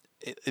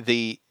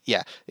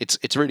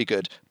it's really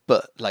good,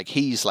 but like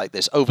he's like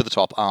this over the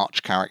top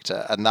arch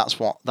character, and that's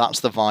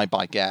the vibe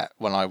I get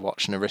when I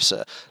watch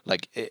Nerissa.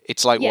 Like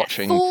it's like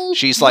watching. Full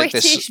She's like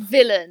British this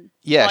villain.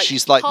 Yeah,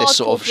 she's like this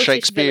sort of hardcore British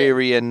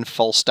Shakespearean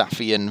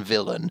Falstaffian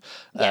villain,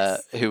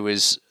 Yes. who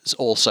is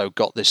also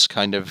got this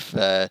kind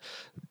of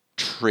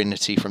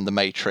Trinity from the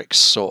Matrix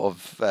sort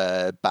of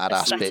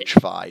badass Aesthetic.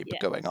 bitch vibe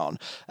going on,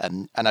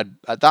 and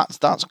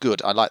that's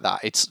good. I like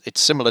that. It's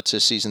similar to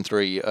season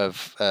 3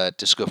 of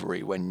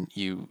Discovery when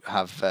you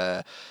have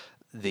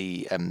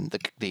the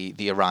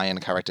Orion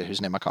character whose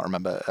name I can't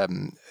remember,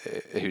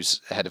 who's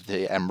head of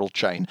the Emerald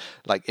Chain.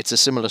 Like it's a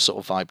similar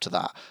sort of vibe to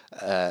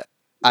that.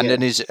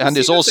 And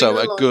is also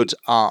a good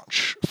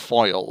arch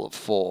foil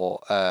for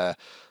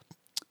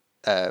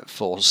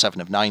Seven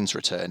of Nine's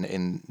return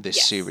in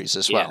this series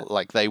as well.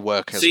 Like they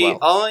work as well.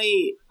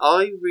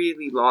 I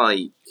really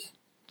like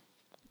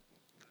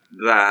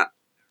that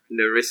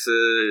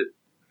Nerissa.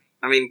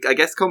 I mean, I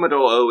guess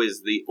Commodore O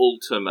is the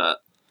ultimate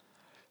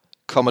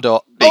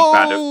Commodore big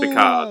bad of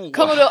Picard.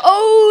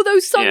 Commodore.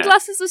 Those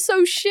sunglasses are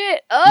so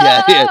shit.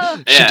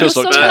 She does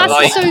Your look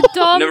sunglasses terrible. are so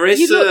dumb.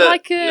 You look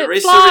like a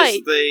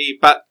fly.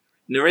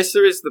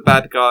 Nerissa is the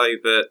bad guy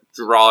that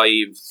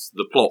drives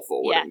the plot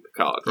forward in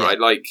Picard, right?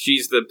 Like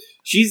she's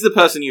the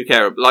person you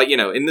care about. Like, you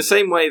know, in the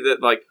same way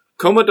that like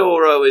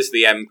Commodore O is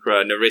the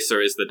Emperor,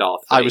 Nerissa is the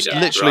Darth Vader. I was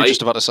literally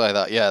just about to say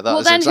that. Yeah, that well,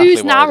 is then exactly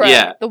who's what I Nara?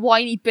 mean. The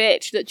whiny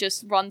bitch that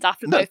just runs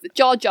after both the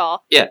Jar Jar.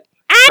 Yeah.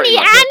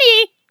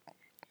 Annie,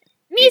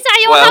 me's are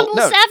your humble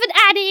servant,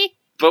 Annie.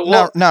 But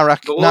what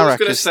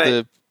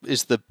Narek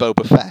is the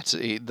Boba Fett.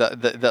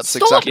 That's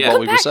exactly what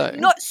we were saying.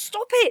 No,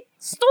 stop it.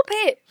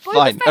 Boba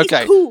Fine, Fett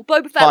okay. is cool.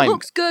 Boba Fett Fine.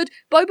 looks good.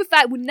 Boba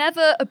Fett would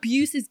never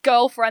abuse his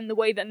girlfriend the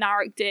way that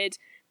Narek did.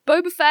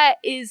 Boba Fett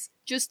is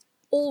just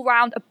all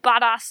round a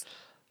badass.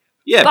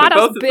 Yeah, but badass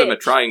both of them bitch. are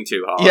trying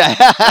too hard. Yeah.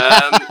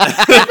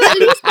 But at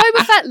least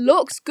Boba Fett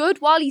looks good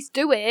while he's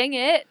doing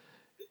it.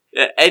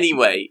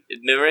 Anyway,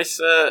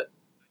 Nerissa,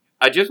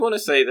 I just want to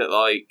say that,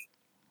 like,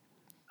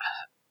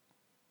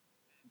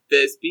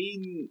 there's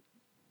been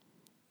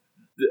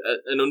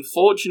an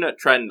unfortunate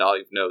trend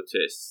I've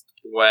noticed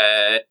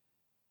where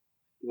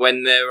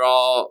when there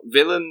are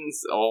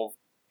villains of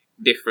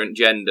different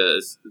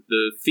genders,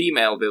 the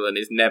female villain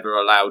is never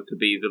allowed to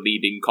be the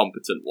leading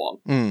competent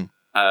one.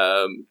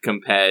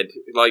 Compared,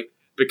 like,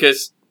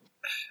 because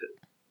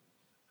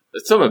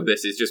some of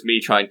this is just me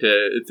trying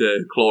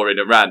to claw in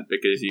a rant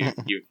because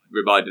you've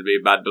reminded me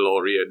of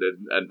Mandalorian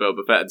and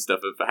Boba Fett and stuff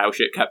of how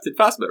shit Captain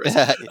Phasma is.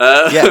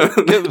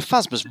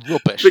 Phasma's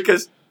rubbish.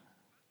 Because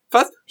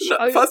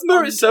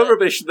Phasma is so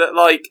rubbish that,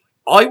 like,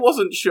 I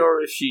wasn't sure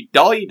if she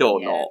died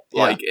or not.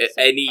 Like,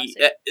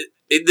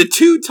 in the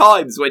 2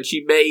 times when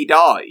she may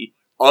die,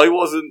 I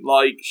wasn't,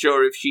 like,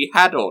 sure if she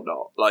had or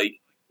not.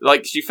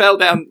 Like she fell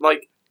down,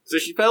 like, so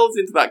she falls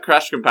into that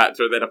crash compactor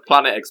and then a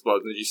planet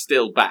explodes and she's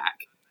still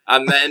back.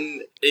 And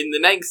then in the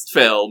next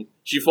film,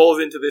 she falls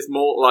into this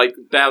more, like,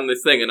 down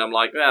this thing, and I'm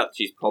like, well,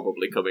 she's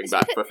probably coming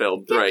back for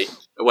film 3,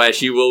 where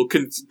she will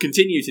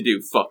continue to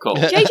do fuck all.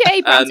 J.J.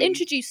 Abrams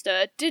introduced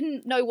her,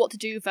 didn't know what to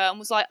do with her, and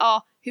was like,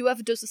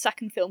 whoever does the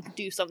second film could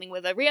do something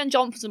with her. Rian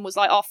Johnson was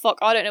like, fuck,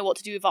 I don't know what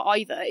to do with her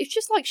either. It's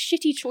just, like,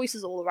 shitty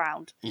choices all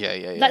around.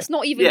 Yeah. Let's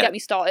not even get me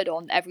started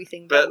on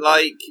everything. But,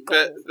 like,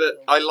 but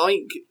I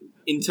like,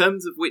 in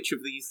terms of which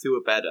of these two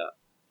are better,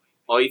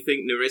 I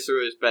think Nerissa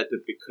is better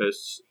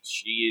because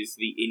she is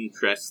the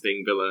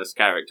interesting villainous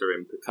character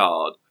in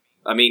Picard.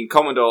 I mean,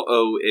 Commodore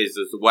O is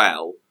as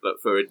well,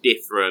 but for a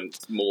different,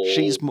 more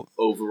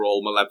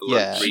overall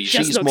malevolent reason. She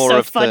just looks more so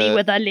of funny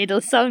with her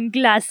little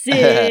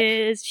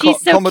sunglasses.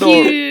 She's so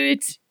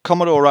cute.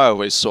 Commodore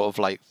O is sort of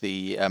like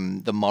the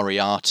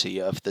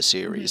Moriarty of the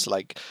series.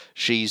 Like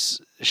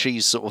she's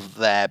sort of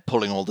there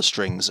pulling all the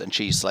strings, and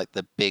she's like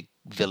the big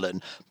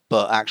villain,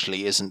 but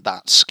actually isn't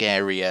that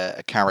scary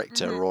a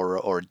character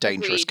or a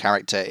dangerous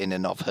character in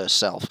and of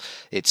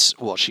herself. It's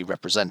what she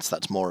represents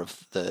that's more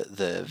of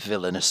the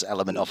villainous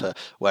element of her,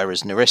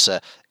 whereas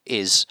Nerissa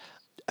is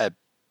a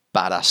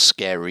badass,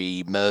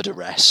 scary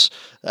murderess.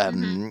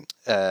 But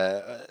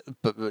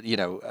you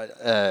know,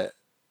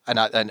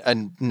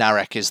 and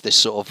Narek is this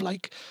sort of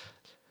like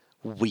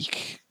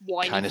weak,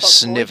 whiny kind of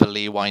fuckboy.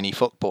 snivelly, whiny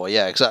fuckboy.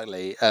 Yeah,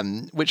 exactly.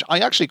 Which I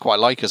actually quite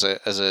like as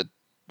a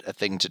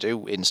thing to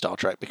do in Star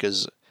Trek,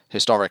 because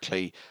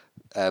historically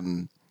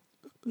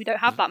we don't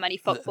have that many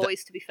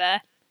fuckboys, to be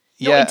fair.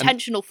 Yeah, Not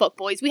intentional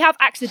fuckboys. We have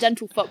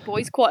accidental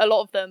fuckboys, quite a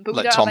lot of them, but we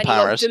Like don't Tom have any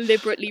Paris.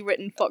 deliberately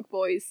written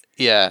fuckboys.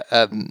 yeah,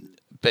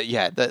 but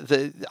yeah,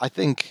 I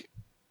think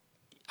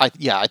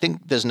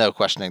there's no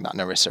questioning that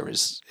Nerissa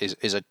is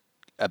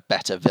a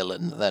better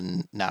villain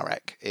than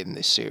Narek in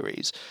this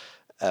series.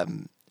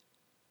 Can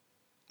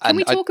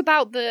we talk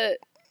about the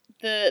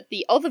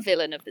other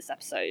villain of this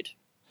episode,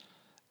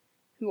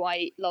 who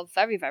I love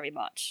very, very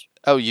much?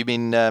 Oh, you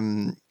mean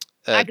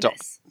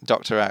Agnes.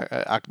 Dr.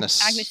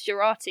 Agnes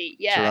Jurati,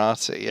 yeah.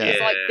 Jurati, yeah.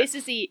 It's like, this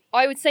is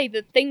I would say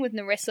the thing with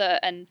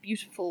Nerissa and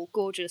beautiful,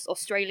 gorgeous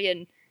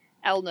Australian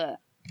Elna.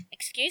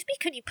 Excuse me,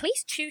 can you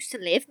please choose to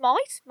live,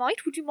 Might?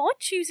 Might, would you mind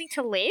choosing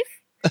to live?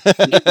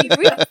 It'd be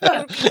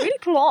really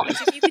polite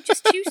if you could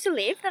just choose to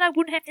live, then I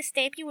wouldn't have to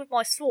stab you with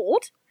my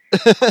sword.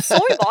 I'm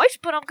sorry, mate,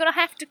 but I'm gonna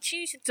have to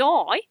choose to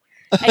die.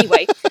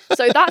 Anyway,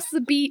 so that's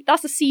the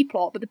C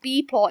plot, but the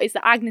B plot is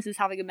that Agnes is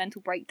having a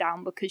mental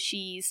breakdown because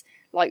she's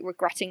like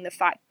regretting the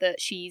fact that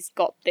she's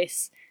got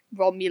this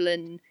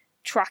Romulan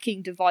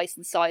tracking device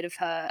inside of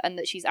her, and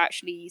that she's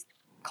actually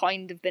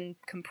kind of been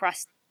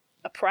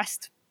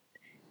oppressed.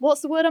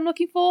 What's the word I'm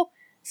looking for?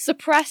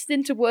 Suppressed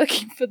into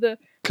working for the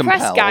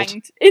Compelled. press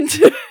gang,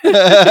 into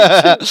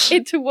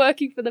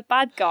working for the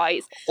bad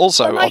guys.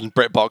 Also, like, on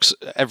BritBox,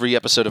 every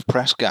episode of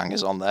Press Gang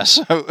is on there,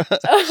 so...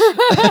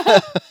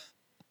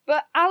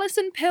 But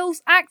Alison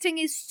Pill's acting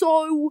is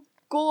so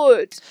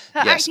good.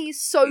 Her Yes. acting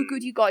is so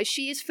good, you guys.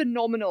 She is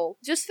phenomenal.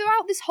 Just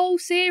throughout this whole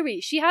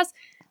series, she does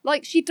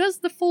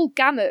the full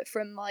gamut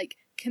from, like,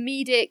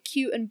 comedic,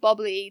 cute and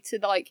bubbly to,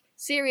 like,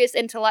 serious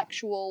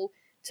intellectual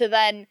to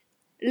then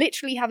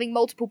literally having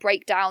multiple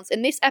breakdowns.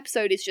 And this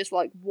episode is just,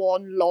 like,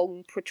 one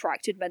long,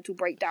 protracted mental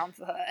breakdown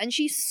for her. And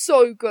she's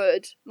so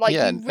good. Like,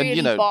 Yeah, you and, really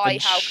you know, buy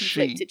and how she-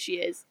 conflicted she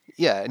is.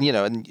 Yeah, and, you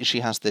know, and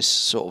she has this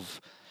sort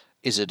of...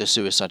 Is it a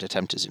suicide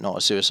attempt? Is it not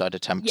a suicide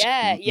attempt?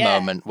 Yeah.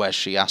 Moment where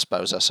she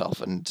aspos herself,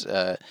 and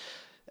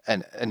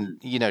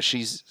you know,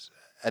 she's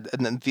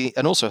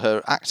and also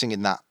her acting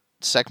in that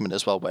segment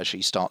as well, where she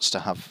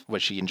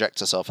injects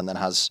herself and then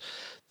has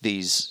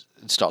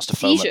starts to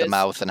foam at the Seizures.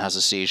 mouth and has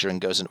a seizure and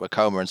goes into a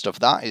coma and stuff.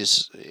 That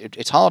is,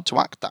 it's hard to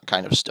act that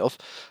kind of stuff.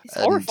 It's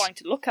horrifying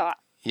to look at.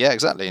 Yeah,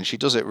 exactly, and she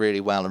does it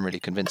really well and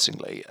really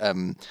convincingly.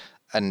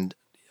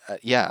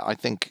 Yeah, I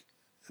think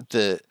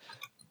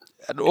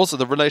and also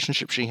the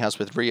relationship she has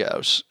with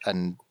Rios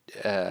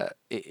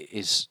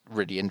is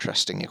really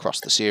interesting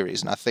across the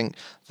series, and I think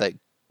that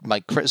my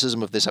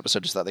criticism of this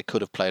episode is that they could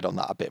have played on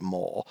that a bit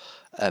more.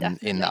 In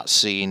Definitely. that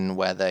scene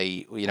where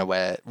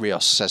where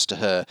Rios says to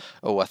her,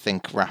 "Oh, I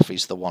think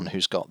Raffi's the one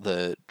who's got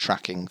the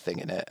tracking thing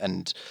in it,"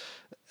 and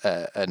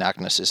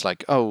Agnes is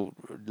like, "Oh,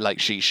 like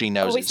she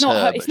knows It's not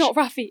her. her. It's not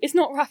Raffi. It's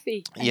not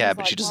Raffi." And Yeah, he's but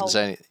like, she doesn't well,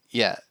 say anything.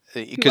 Yeah,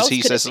 else because he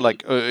could it says be?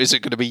 like, oh, "Is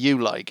it going to be you?"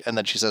 Like, and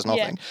then she says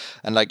nothing,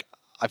 and like,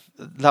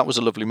 that was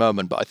a lovely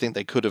moment. But I think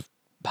they could have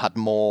had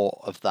more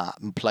of that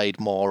and played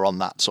more on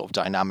that sort of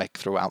dynamic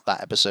throughout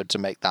that episode to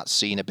make that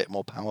scene a bit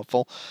more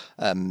powerful.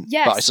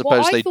 Yes, but I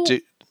suppose what I they thought- do.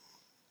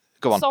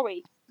 Go on.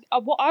 Sorry.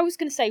 What I was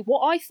going to say, what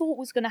I thought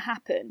was going to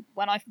happen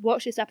when I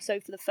watched this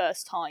episode for the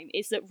first time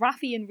is that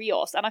Raffi and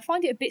Rios, and I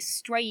find it a bit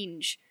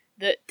strange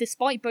that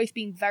despite both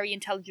being very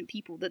intelligent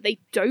people, that they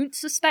don't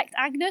suspect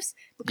Agnes,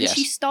 because Yes.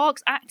 she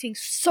starts acting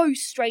so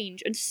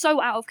strange and so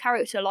out of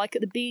character, like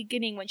at the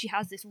beginning when she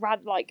has this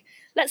rad, like,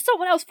 let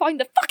someone else find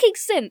the fucking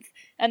synth!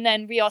 And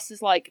then Rios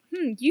is like,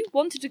 you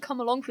wanted to come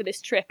along for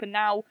this trip, and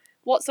now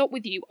what's up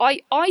with you?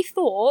 I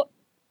thought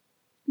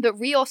that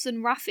Rios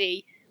and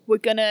Raffi were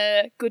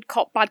gonna good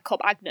cop, bad cop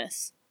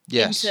Agnes.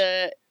 Yes.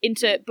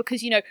 Into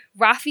because, you know,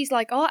 Raffi's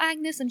like, oh,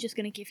 Agnes, I'm just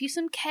gonna give you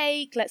some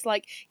cake, let's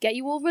like get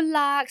you all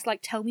relaxed, like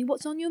tell me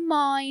what's on your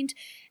mind.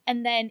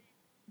 And then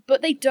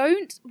but they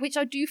don't, which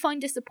I do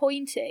find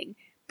disappointing.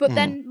 But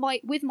then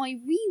with my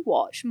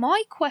rewatch,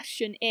 my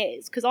question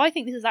is, because I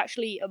think this is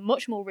actually a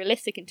much more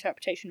realistic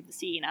interpretation of the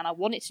scene, and I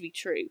want it to be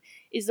true,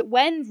 is that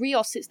when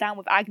Rios sits down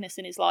with Agnes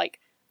and is like,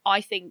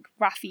 I think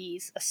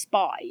Raffi's a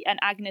spy, and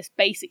Agnes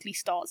basically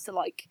starts to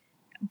like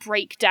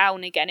break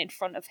down again in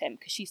front of him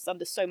because she's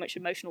under so much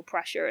emotional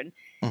pressure. And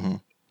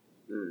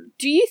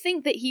do you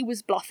think that he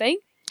was bluffing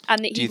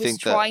and that Do he you was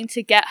think that- trying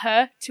to get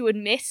her to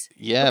admit?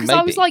 Yeah, Because maybe.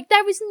 I was like,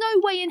 there is no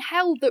way in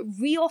hell that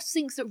Rios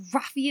thinks that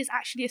Raffi is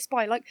actually a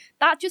spy. Like,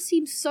 that just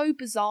seems so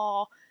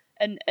bizarre,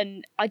 and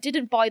I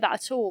didn't buy that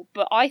at all.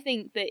 But I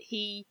think that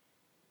he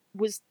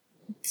was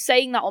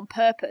saying that on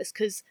purpose,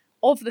 because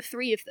of the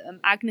three of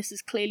them, Agnes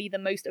is clearly the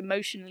most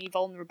emotionally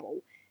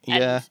vulnerable.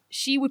 Yeah. And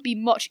she would be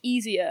much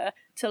easier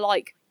to,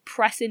 like,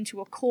 press into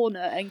a corner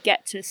and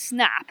get to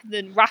snap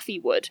than Raffi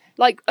would.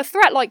 Like, a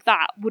threat like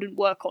that wouldn't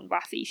work on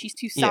Raffi. She's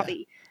too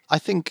savvy. I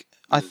think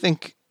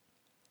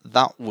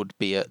that would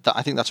be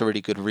I think that's a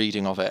really good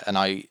reading of it, and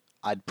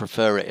I'd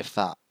prefer it if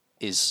that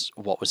is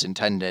what was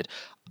intended.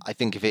 I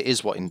think if it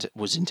is what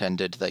was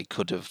intended, they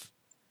could have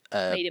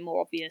Made it more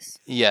obvious.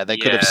 they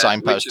could have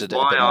signposted which is it a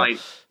why bit more. I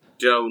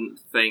don't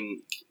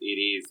think it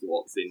is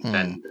what's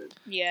intended.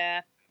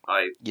 Yeah.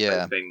 I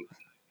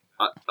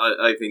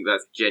think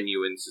that's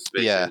genuine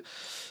suspicion.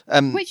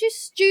 Yeah. Which is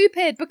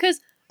stupid,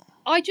 because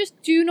I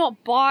just do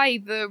not buy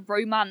the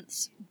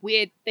romance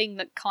weird thing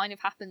that kind of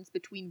happens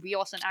between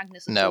Rios and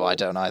Agnes. at No, all. I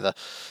don't either.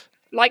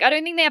 Like, I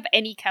don't think they have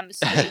any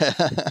chemistry.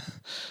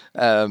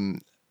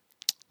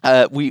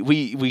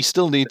 We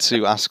still need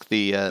to ask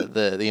the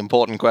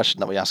important question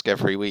that we ask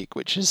every week,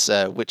 which is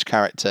which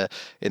character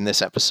in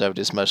this episode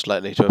is most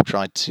likely to have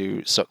tried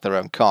to suck their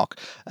own cock.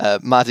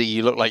 Maddie,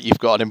 you look like you've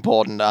got an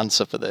important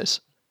answer for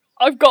this.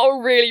 I've got a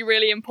really,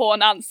 really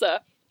important answer.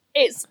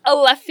 It's a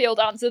left field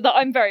answer that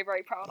I'm very,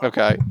 very proud of.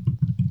 Okay.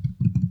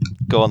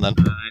 Go on then.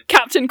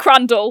 Captain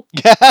Crandall.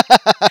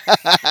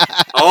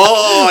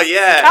 Oh,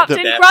 yeah.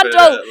 Captain definitely.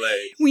 Crandall.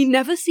 We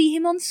never see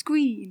him on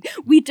screen.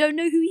 We don't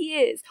know who he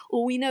is.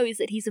 All we know is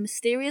that he's a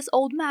mysterious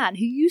old man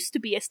who used to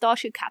be a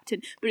starship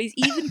captain, but he's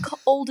even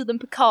older than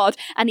Picard,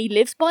 and he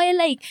lives by a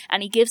lake,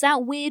 and he gives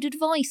out weird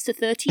advice to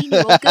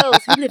 13-year-old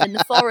girls who live in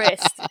the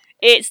forest.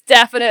 It's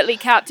definitely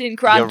Captain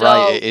Crandall. You're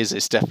right, it is.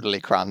 It's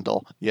definitely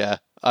Crandall. Yeah,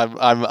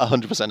 I'm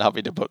 100%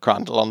 happy to put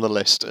Crandall on the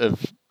list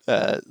of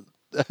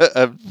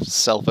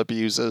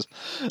self-abusers.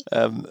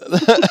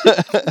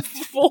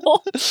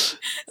 What?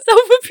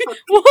 Self-abuse?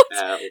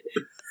 What?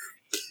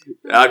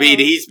 I mean,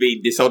 he's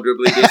been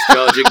dishonorably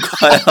discharging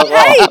quite a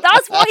lot. Hey,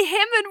 that's why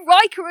him and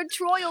Riker and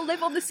Troy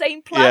live on the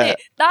same planet.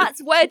 Yeah.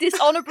 That's where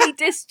dishonorably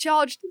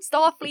discharged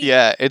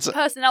Starfleet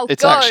personnel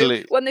go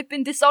actually, when they've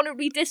been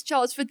dishonorably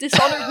discharged for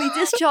dishonorably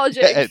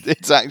discharging.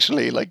 It's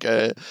actually like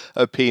a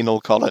penal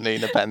colony,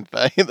 Nepenthe.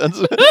 that's Yeah,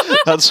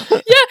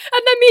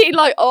 and they're meeting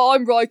like, oh,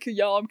 I'm Riker,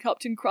 yeah, I'm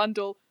Captain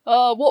Crandall.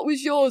 What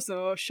was yours?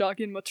 Oh,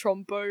 shagging my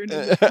trombone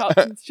in the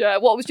captain's chair.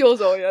 What was yours?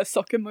 Oh, yeah,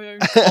 sucking my own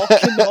cock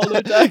in the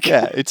holodeck.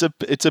 Yeah, it's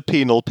a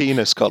penal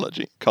penis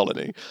colony.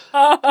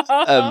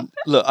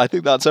 Look, I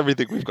think that's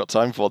everything we've got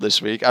time for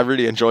this week. I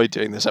really enjoyed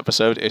doing this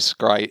episode. It's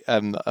great.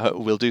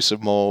 We'll do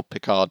some more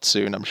Picard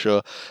soon, I'm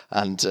sure,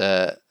 and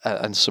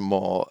some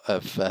more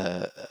of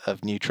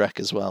New Trek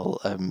as well,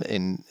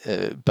 in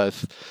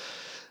both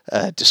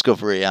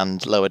Discovery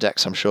and Lower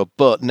Decks, I'm sure.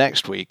 But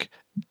next week,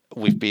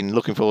 we've been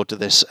looking forward to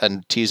this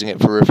and teasing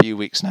it for a few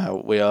weeks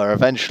now. We are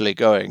eventually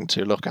going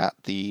to look at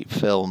the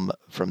film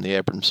from the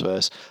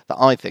Abramsverse that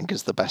I think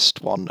is the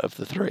best one of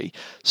the three,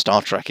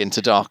 Star Trek Into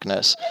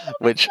Darkness,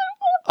 which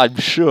I'm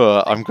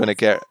sure I'm going to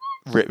get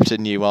ripped a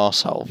new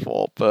arsehole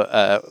for. But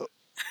I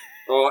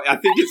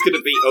think it's going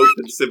to be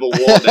Open Civil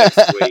War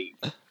next week.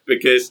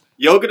 Because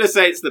you're going to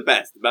say it's the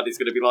best, and Maddie's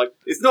going to be like,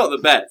 it's not the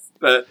best,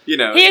 but, you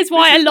know... Here's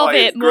why I love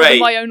it more than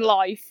my own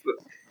life.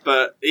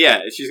 But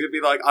yeah, she's going to be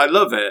like, I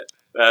love it.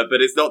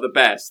 But it's not the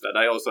best, and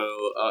I also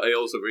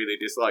really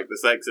dislike the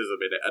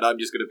sexism in it, and I'm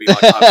just going to be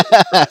like, I'm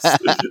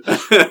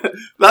impressed.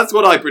 That's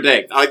what I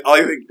predict. I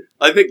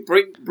think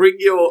bring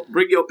your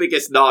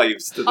biggest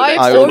knives to the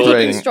next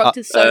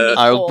one.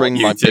 I'll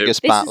bring my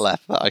biggest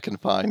bat'leth that I can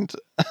find.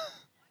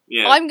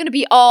 Yeah. I'm going to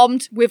be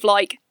armed with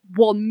like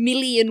 1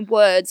 million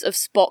words of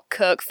Spock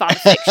Kirk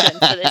fanfiction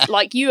for this.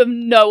 Like, you have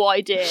no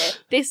idea.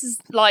 This is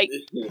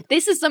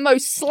the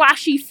most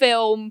slashy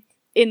film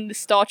in the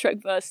Star Trek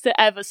verse to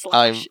ever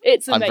slash.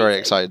 It's amazing. I'm very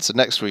excited. So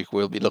next week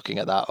we'll be looking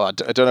at that. I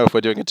don't know if we're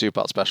doing a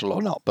 2-part special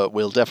or not, but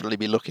we'll definitely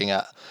be looking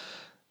at.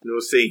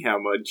 We'll see how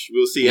much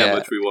we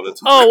want to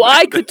talk. Oh,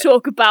 I could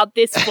talk about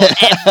this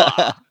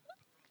forever.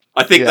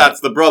 I think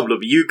that's the problem.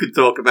 You could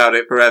talk about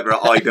it forever.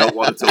 I don't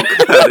want to talk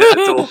about it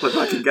at all if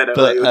I can get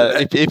away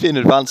with it. If in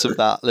advance of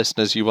that,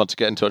 listeners, you want to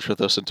get in touch with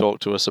us and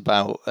talk to us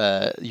about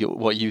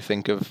what you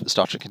think of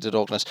Star Trek Into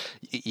Darkness,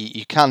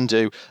 you can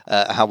do.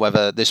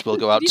 However, this will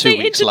go out 2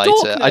 weeks later.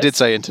 Darkness? I did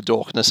say Into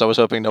Darkness. I was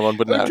hoping no one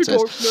would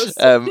notice.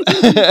 But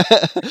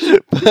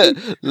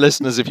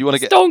listeners, if you want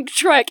to get... Stonk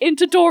Trek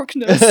Into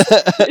Darkness.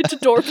 Into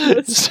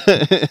Darkness.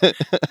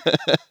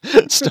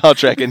 Star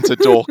Trek Into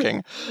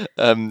Dorking.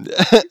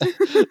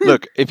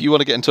 Look, if you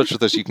want to get in touch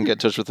with us, you can get in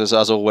touch with us,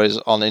 as always,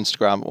 on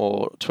Instagram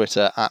or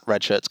Twitter at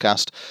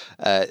RedShirtsCast,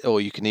 or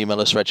you can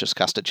email us,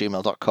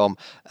 redshirtscast@gmail.com.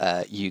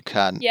 You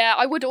can... Yeah,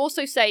 I would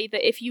also say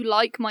that if you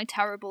like my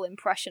terrible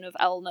impression of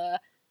Elner,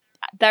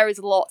 there is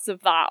lots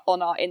of that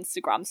on our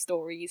Instagram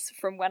stories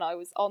from when I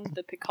was on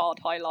the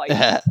Picard highlight,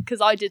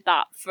 because I did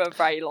that for a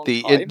very long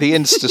time. The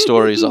Insta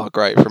stories are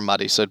great from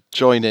Maddie, so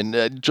join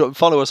in.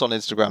 Follow us on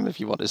Instagram if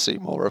you want to see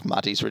more of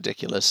Maddie's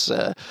ridiculous,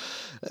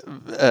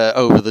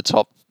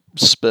 over-the-top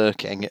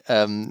spurking.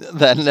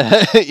 Then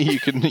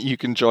you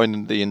can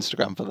join the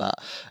Instagram for that.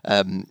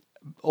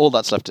 All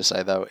that's left to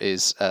say, though,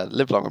 is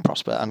live long and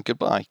prosper, and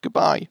goodbye.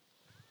 Goodbye.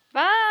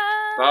 Bye.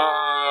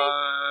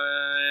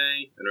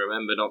 Bye. And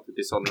remember not to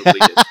dishonorably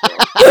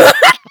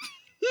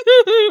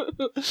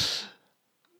discharge.